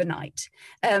this overnight.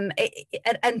 And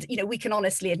we can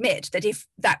honestly admit that if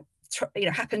that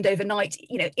happened overnight,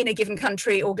 in a given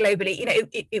country or globally,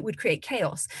 it would create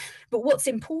chaos. But what's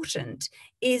important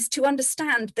is to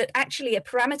understand that actually a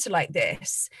parameter like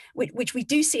this, which we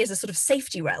do see as a sort of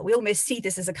safety rail, we almost see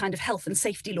this as a kind of health and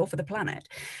safety law for the planet.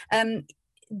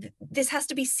 This has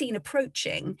to be seen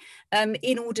approaching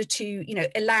in order to,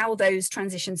 allow those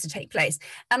transitions to take place.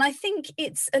 And I think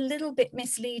it's a little bit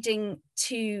misleading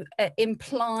to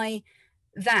imply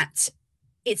that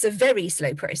it's a very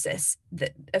slow process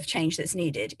of change that's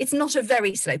needed. It's not a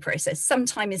very slow process. Some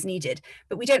time is needed,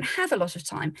 but we don't have a lot of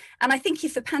time. And I think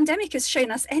if the pandemic has shown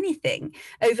us anything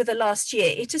over the last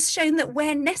year, it has shown that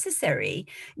where necessary,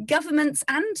 governments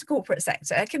and corporate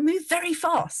sector can move very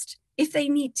fast if they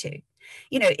need to.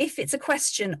 If it's a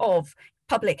question of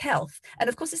public health. And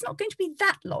of course, it's not going to be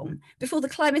that long before the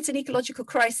climate and ecological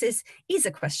crisis is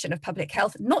a question of public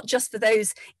health, not just for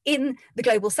those in the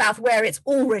global south where it's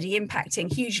already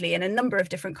impacting hugely in a number of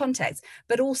different contexts,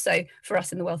 but also for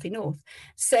us in the wealthy north.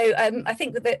 So I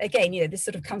think that, again, this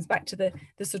sort of comes back to the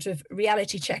sort of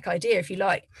reality check idea, if you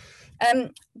like.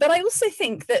 But I also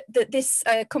think that this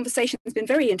conversation has been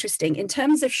very interesting in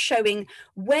terms of showing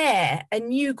where a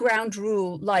new ground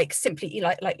rule, like simply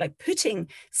like putting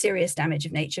serious damage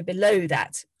of nature below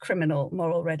that criminal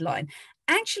moral red line,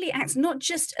 actually acts not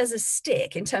just as a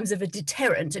stick in terms of a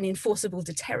deterrent, an enforceable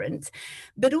deterrent,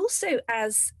 but also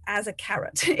as a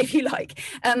carrot, if you like,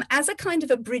 as a kind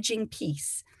of a bridging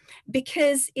piece,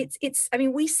 because I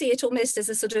mean, we see it almost as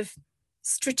a sort of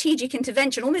strategic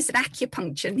intervention, almost an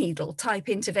acupuncture needle type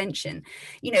intervention,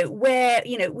 where,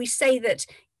 we say that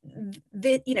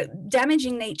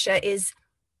damaging nature is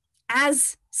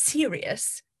as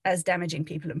serious as damaging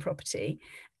people and property.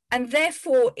 And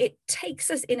therefore, it takes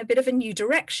us in a bit of a new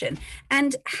direction.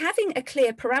 And having a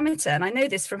clear parameter, and I know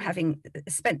this from having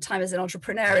spent time as an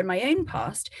entrepreneur in my own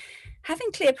past,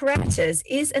 having clear parameters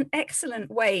is an excellent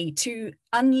way to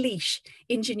unleash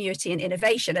ingenuity and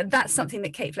innovation. And that's something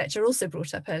that Kate Fletcher also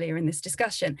brought up earlier in this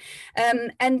discussion.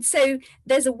 And so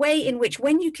there's a way in which,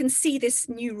 when you can see this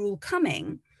new rule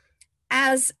coming,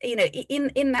 as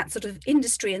in that sort of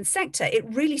industry and sector, it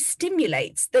really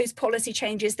stimulates those policy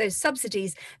changes, those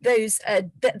subsidies, those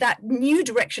that new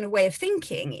direction of way of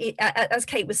thinking. As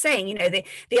Kate was saying,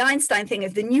 the Einstein thing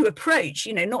of the new approach,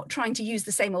 not trying to use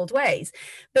the same old ways,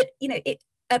 but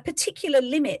a particular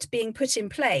limit being put in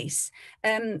place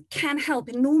can help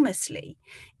enormously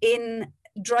in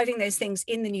driving those things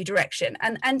in the new direction,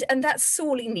 and that's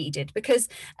sorely needed, because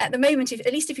at the moment,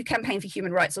 at least if you campaign for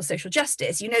human rights or social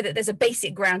justice, you know that there's a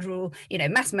basic ground rule,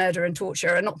 mass murder and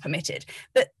torture are not permitted,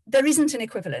 but there isn't an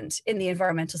equivalent in the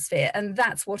environmental sphere, and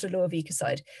that's what a law of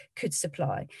ecocide could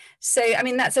supply. So I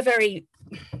mean, that's a very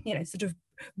sort of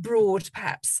broad,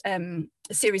 perhaps, a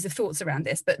series of thoughts around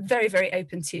this, but very, very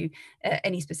open to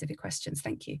any specific questions.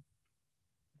 Thank you.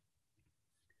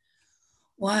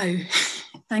 Wow,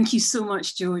 thank you so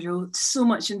much, Jojo. So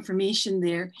much information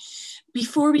there.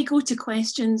 Before we go to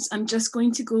questions, I'm just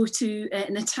going to go to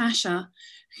Natasha,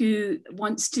 who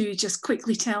wants to just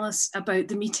quickly tell us about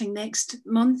the meeting next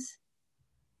month.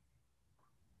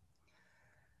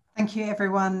 Thank you,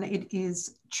 everyone. It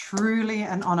is truly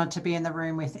an honour to be in the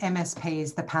room with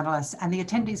MSPs, the panellists, and the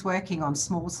attendees working on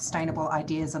small sustainable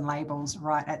ideas and labels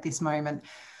right at this moment.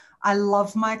 I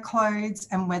love my clothes,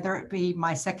 and whether it be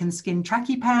my second skin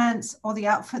tracky pants or the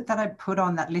outfit that I put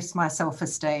on that lifts my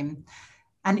self-esteem.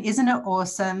 And isn't it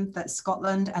awesome that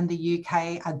Scotland and the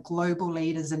UK are global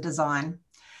leaders in design?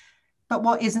 But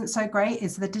what isn't so great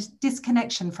is the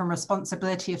disconnection from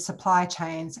responsibility of supply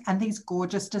chains and these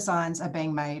gorgeous designs are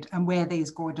being made, and where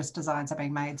these gorgeous designs are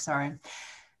being made, sorry.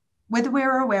 Whether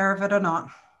we're aware of it or not,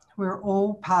 we're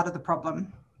all part of the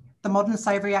problem. The Modern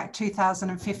Slavery Act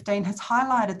 2015 has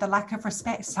highlighted the lack of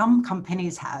respect some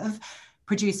companies have,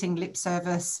 producing lip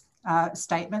service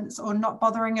statements or not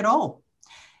bothering at all.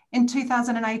 In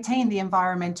 2018, the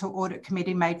Environmental Audit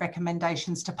Committee made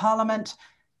recommendations to Parliament.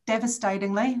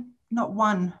 Devastatingly, not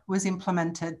one was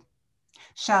implemented.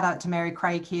 Shout out to Mary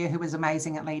Craig here, who was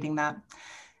amazing at leading that.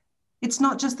 It's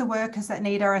not just the workers that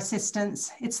need our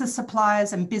assistance, it's the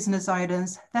suppliers and business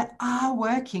owners that are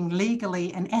working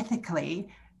legally and ethically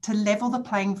to level the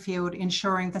playing field,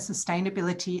 ensuring the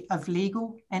sustainability of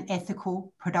legal and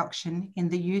ethical production in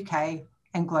the UK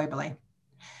and globally.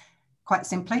 Quite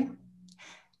simply,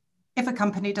 if a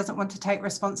company doesn't want to take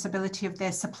responsibility of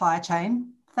their supply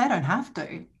chain, they don't have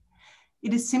to.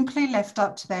 It is simply left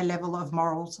up to their level of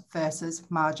morals versus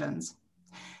margins.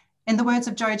 In the words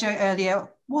of Jojo earlier,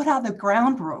 what are the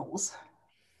ground rules?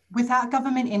 Without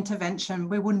government intervention,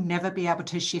 we will never be able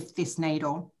to shift this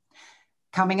needle.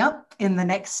 Coming up in the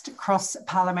next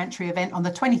cross-parliamentary event on the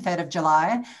 23rd of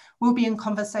July, we'll be in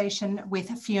conversation with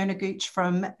Fiona Gooch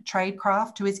from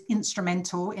Tradecraft, who is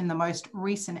instrumental in the most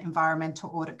recent Environmental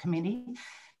Audit Committee,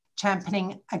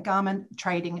 championing a garment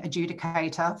trading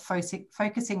adjudicator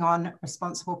focusing on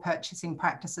responsible purchasing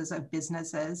practices of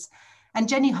businesses, and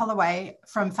Jenny Holloway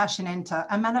from Fashion Enter,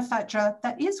 a manufacturer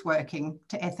that is working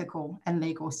to ethical and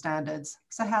legal standards.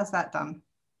 So how's that done?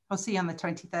 I'll see you on the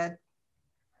 23rd.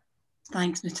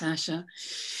 Thanks, Natasha.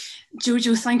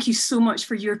 Jojo, thank you so much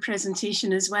for your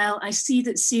presentation as well. I see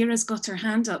that Sarah's got her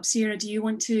hand up. Sarah, do you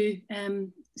want to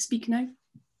speak now?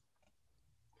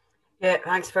 Yeah,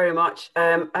 thanks very much.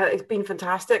 It's been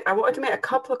fantastic. I wanted to make a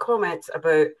couple of comments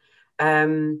about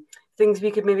things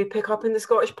we could maybe pick up in the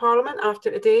Scottish Parliament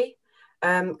after today,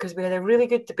 because we had a really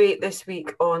good debate this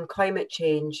week on climate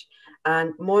change,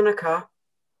 and Monica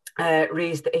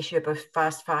raised the issue about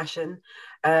fast fashion,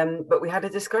 but we had a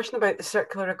discussion about the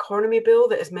circular economy bill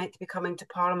that is meant to be coming to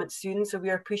Parliament soon, so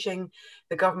we are pushing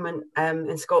the government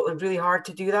in Scotland really hard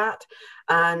to do that,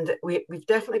 and we've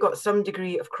definitely got some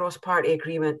degree of cross-party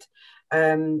agreement,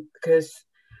 because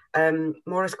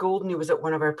Maurice Golden, who was at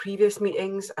one of our previous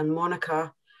meetings, and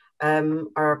Monica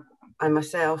and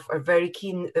myself are very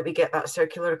keen that we get that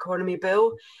circular economy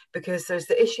bill, because there's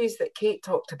the issues that Kate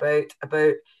talked about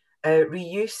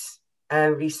reuse,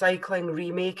 recycling,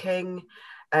 remaking,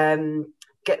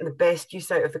 getting the best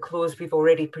use out of the clothes we've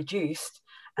already produced.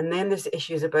 And then there's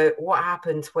issues about what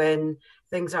happens when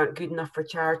things aren't good enough for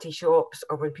charity shops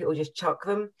or when people just chuck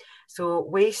them. So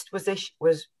waste was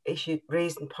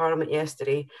raised in Parliament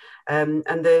yesterday, and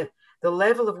the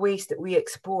level of waste that we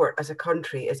export as a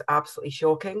country is absolutely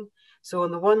shocking. So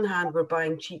on the one hand, we're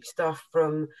buying cheap stuff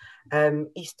from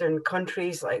Eastern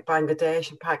countries like Bangladesh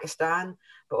and Pakistan,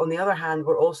 but on the other hand,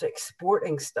 we're also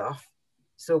exporting stuff.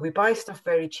 So we buy stuff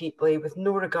very cheaply with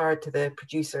no regard to the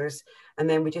producers, and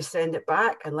then we just send it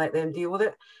back and let them deal with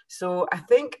it. So I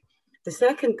think the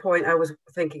second point I was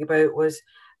thinking about was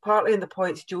partly in the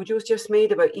points Jojo's just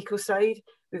made about ecocide.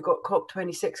 We've got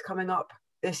COP26 coming up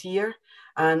this year,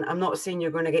 and I'm not saying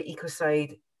you're going to get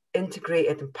ecocide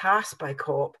integrated and passed by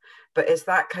COP, but it's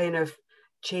that kind of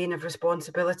chain of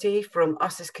responsibility from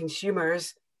us as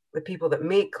consumers, the people that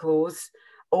make clothes,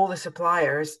 all the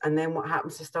suppliers, and then what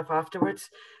happens to stuff afterwards.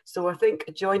 So I think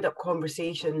a joined up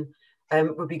conversation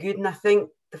would be good, and I think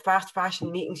the fast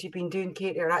fashion meetings you've been doing,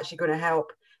 Kate, are actually going to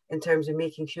help in terms of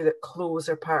making sure that clothes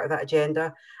are part of that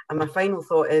agenda. And my final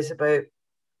thought is about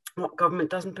what government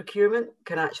does in procurement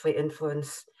can actually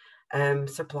influence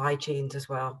supply chains as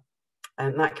well.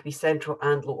 And that could be central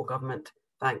and local government.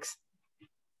 Thanks.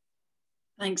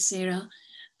 Thanks, Sarah.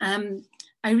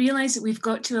 I realise that we've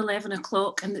got to 11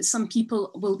 o'clock and that some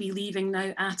people will be leaving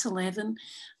now at 11.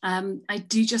 I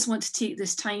do just want to take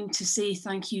this time to say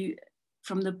thank you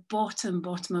from the bottom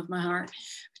of my heart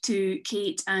to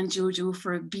Kate and Jojo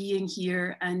for being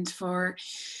here and for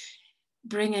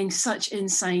bringing such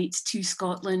insight to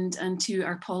Scotland and to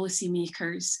our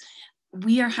policymakers.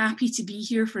 We are happy to be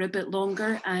here for a bit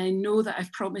longer. I know that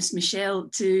I've promised Michelle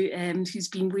to, who's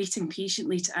been waiting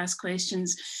patiently to ask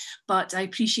questions, but I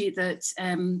appreciate that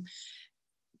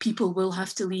people will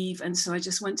have to leave. And so I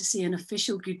just want to say an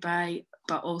official goodbye,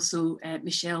 but also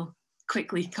Michelle,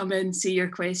 quickly come in, say your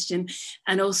question.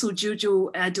 And also Jojo,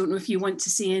 I don't know if you want to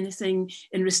say anything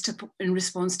in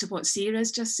response to what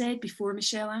Sarah's just said before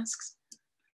Michelle asks.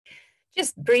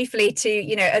 Just briefly to,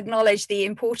 acknowledge the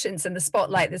importance and the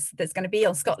spotlight that's going to be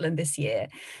on Scotland this year,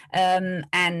 and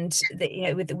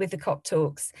with the COP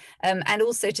talks, and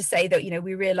also to say that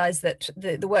we realise that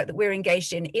the work that we're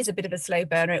engaged in is a bit of a slow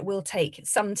burner. It will take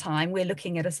some time. We're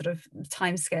looking at a sort of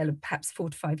timescale of perhaps 4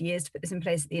 to 5 years to put this in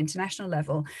place at the international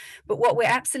level. But what we're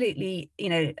absolutely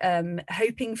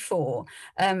hoping for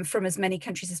from as many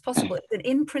countries as possible is an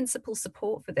in-principle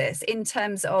support for this, in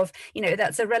terms of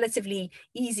that's a relatively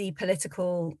easy political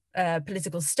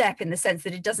step, in the sense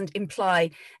that it doesn't imply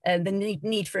the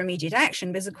need for immediate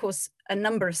action, because of course a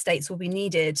number of states will be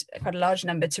needed, quite a large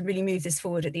number, to really move this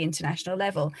forward at the international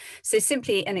level. So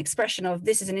simply an expression of,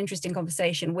 this is an interesting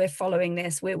conversation, we're following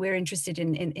this, we're interested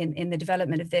in the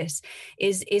development of this,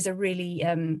 is a really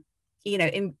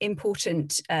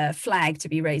important flag to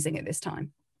be raising at this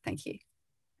time. Thank you.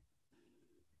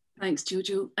 Thanks,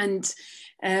 Jojo. And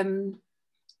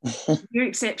we're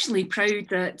exceptionally proud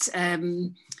that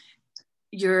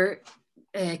your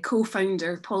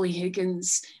co-founder, Polly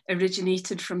Higgins,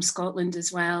 originated from Scotland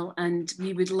as well. And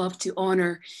we would love to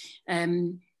honour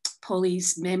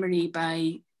Polly's memory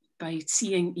by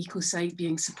seeing Ecocide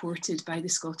being supported by the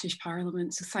Scottish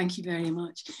Parliament. So thank you very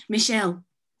much. Michelle.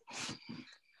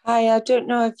 Hi, I don't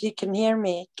know if you can hear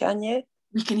me, can you?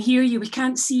 We can hear you. We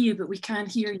can't see you, but we can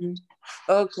hear you.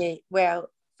 Okay, well,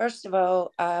 first of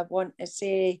all, I want to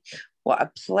say what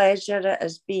a pleasure it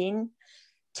has been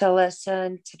to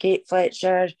listen to Kate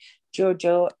Fletcher,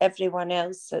 Jojo, everyone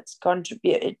else that's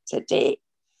contributed today.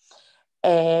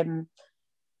 I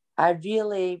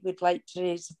really would like to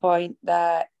raise the point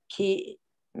that Kate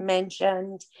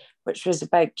mentioned, which was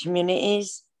about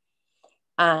communities,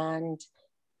 and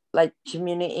like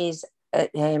communities'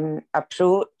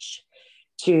 approach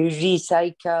to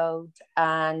recycled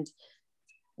and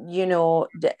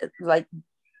like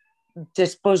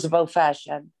disposable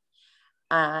fashion.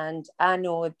 And I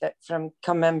know that from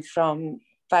coming from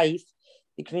Fife,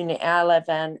 the community I live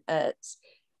in, it's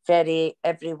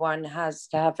everyone has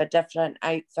to have a different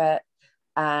outfit,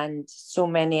 and so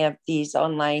many of these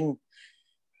online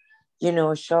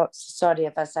shops, sorry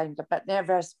if I sound a bit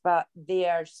nervous, but they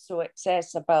are so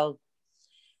accessible.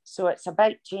 So it's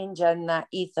about changing that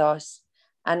ethos,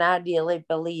 and I really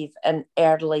believe in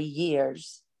early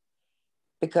years,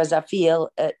 because I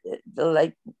feel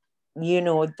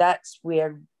that's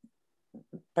where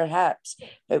perhaps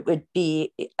it would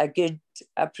be a good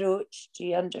approach. Do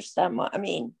you understand what I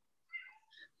mean?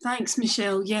 Thanks,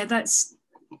 Michelle. Yeah, that's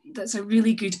a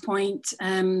really good point,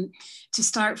 to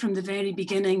start from the very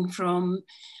beginning, from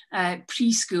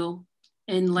preschool,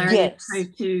 in learning Yes. how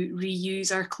to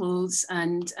reuse our clothes,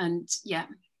 and yeah,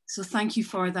 so thank you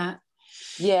for that.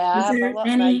 Yeah, I have a lot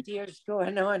of ideas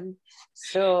going on,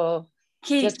 so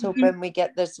Kate, just hoping we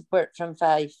get the support from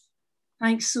Fife.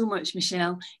 Thanks so much,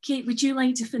 Michelle. Kate, would you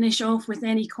like to finish off with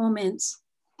any comments?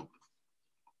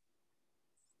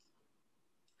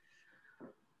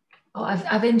 Oh,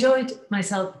 I've enjoyed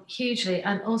myself hugely,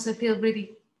 and also feel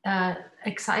really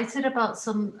excited about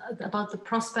the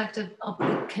prospect of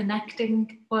the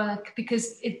connecting work,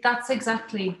 because that's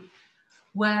exactly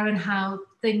where and how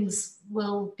things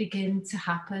will begin to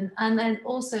happen. And then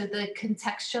also the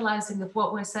contextualizing of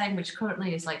what we're saying, which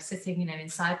currently is like sitting, in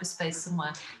cyberspace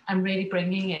somewhere, and really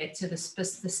bringing it to the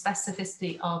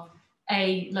specificity of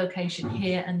a location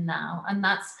here and now. And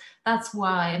that's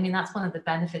why, that's one of the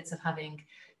benefits of having,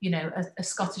 a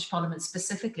Scottish Parliament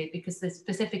specifically, because there's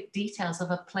specific details of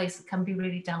a place that can be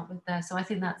really dealt with there. So I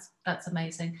think that's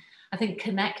amazing. I think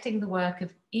connecting the work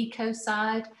of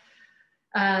Ecocide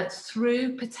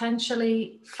through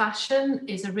potentially fashion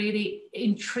is a really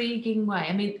intriguing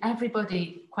way.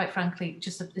 Everybody, quite frankly,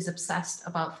 just is obsessed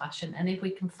about fashion. And if we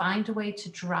can find a way to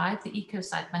drive the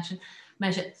Ecocide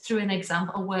measure through an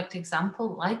example, a worked example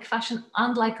like fashion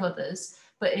and like others,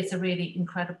 but it's a really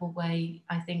incredible way,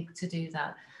 I think, to do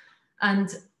that.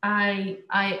 And I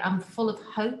am full of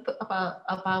hope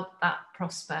about that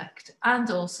prospect, and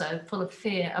also full of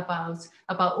fear about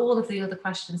all of the other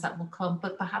questions that will come.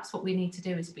 But perhaps what we need to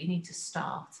do is we need to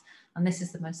start. And this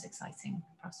is the most exciting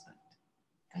prospect.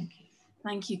 Thank you.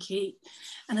 Thank you, Kate.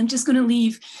 And I'm just going to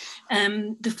leave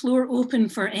the floor open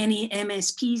for any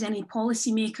MSPs, any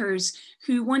policymakers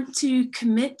who want to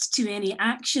commit to any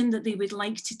action that they would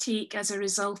like to take as a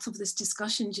result of this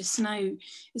discussion just now.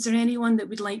 Is there anyone that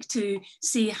would like to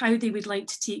say how they would like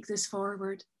to take this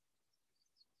forward?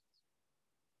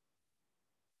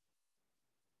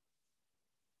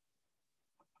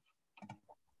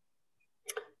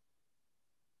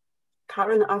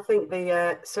 Karen, I think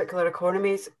the circular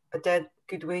economy is a dead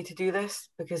good way to do this,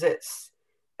 because it's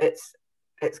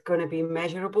going to be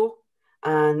measurable.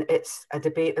 and it's a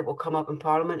debate that will come up in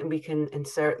Parliament, and we can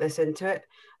insert this into it.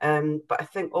 But I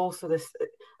think also this,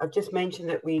 I've just mentioned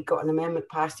that we got an amendment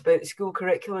passed about school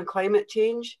curriculum and climate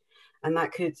change, and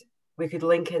that we could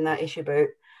link in that issue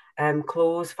about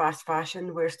clothes, fast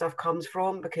fashion, where stuff comes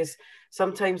from, because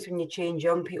sometimes when you change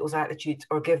young people's attitudes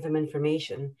or give them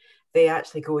information, they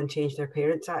actually go and change their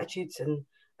parents' attitudes, and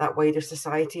that wider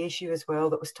society issue as well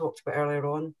that was talked about earlier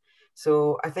on.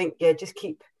 So I think, yeah, just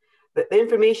keep the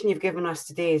information you've given us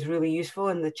today is really useful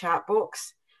in the chat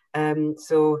box.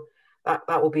 So that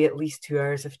will be at least 2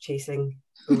 hours of chasing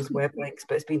those web links,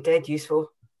 but it's been dead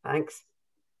useful. Thanks.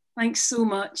 Thanks so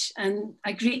much, and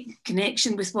a great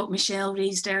connection with what Michelle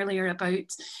raised earlier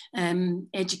about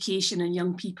education and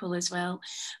young people as well.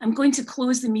 I'm going to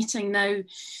close the meeting now.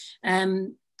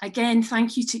 Again,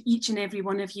 thank you to each and every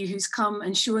one of you who's come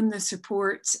and shown the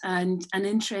support and an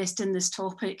interest in this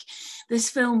topic.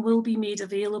 This film will be made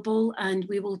available, and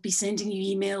we will be sending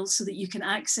you emails so that you can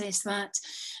access that.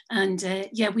 And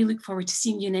yeah, we look forward to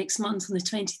seeing you next month on the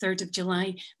 23rd of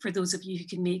July, for those of you who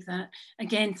can make that.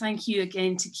 Again, thank you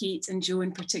again to Kate and Jo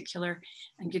in particular,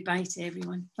 and goodbye to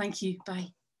everyone. Thank you, bye.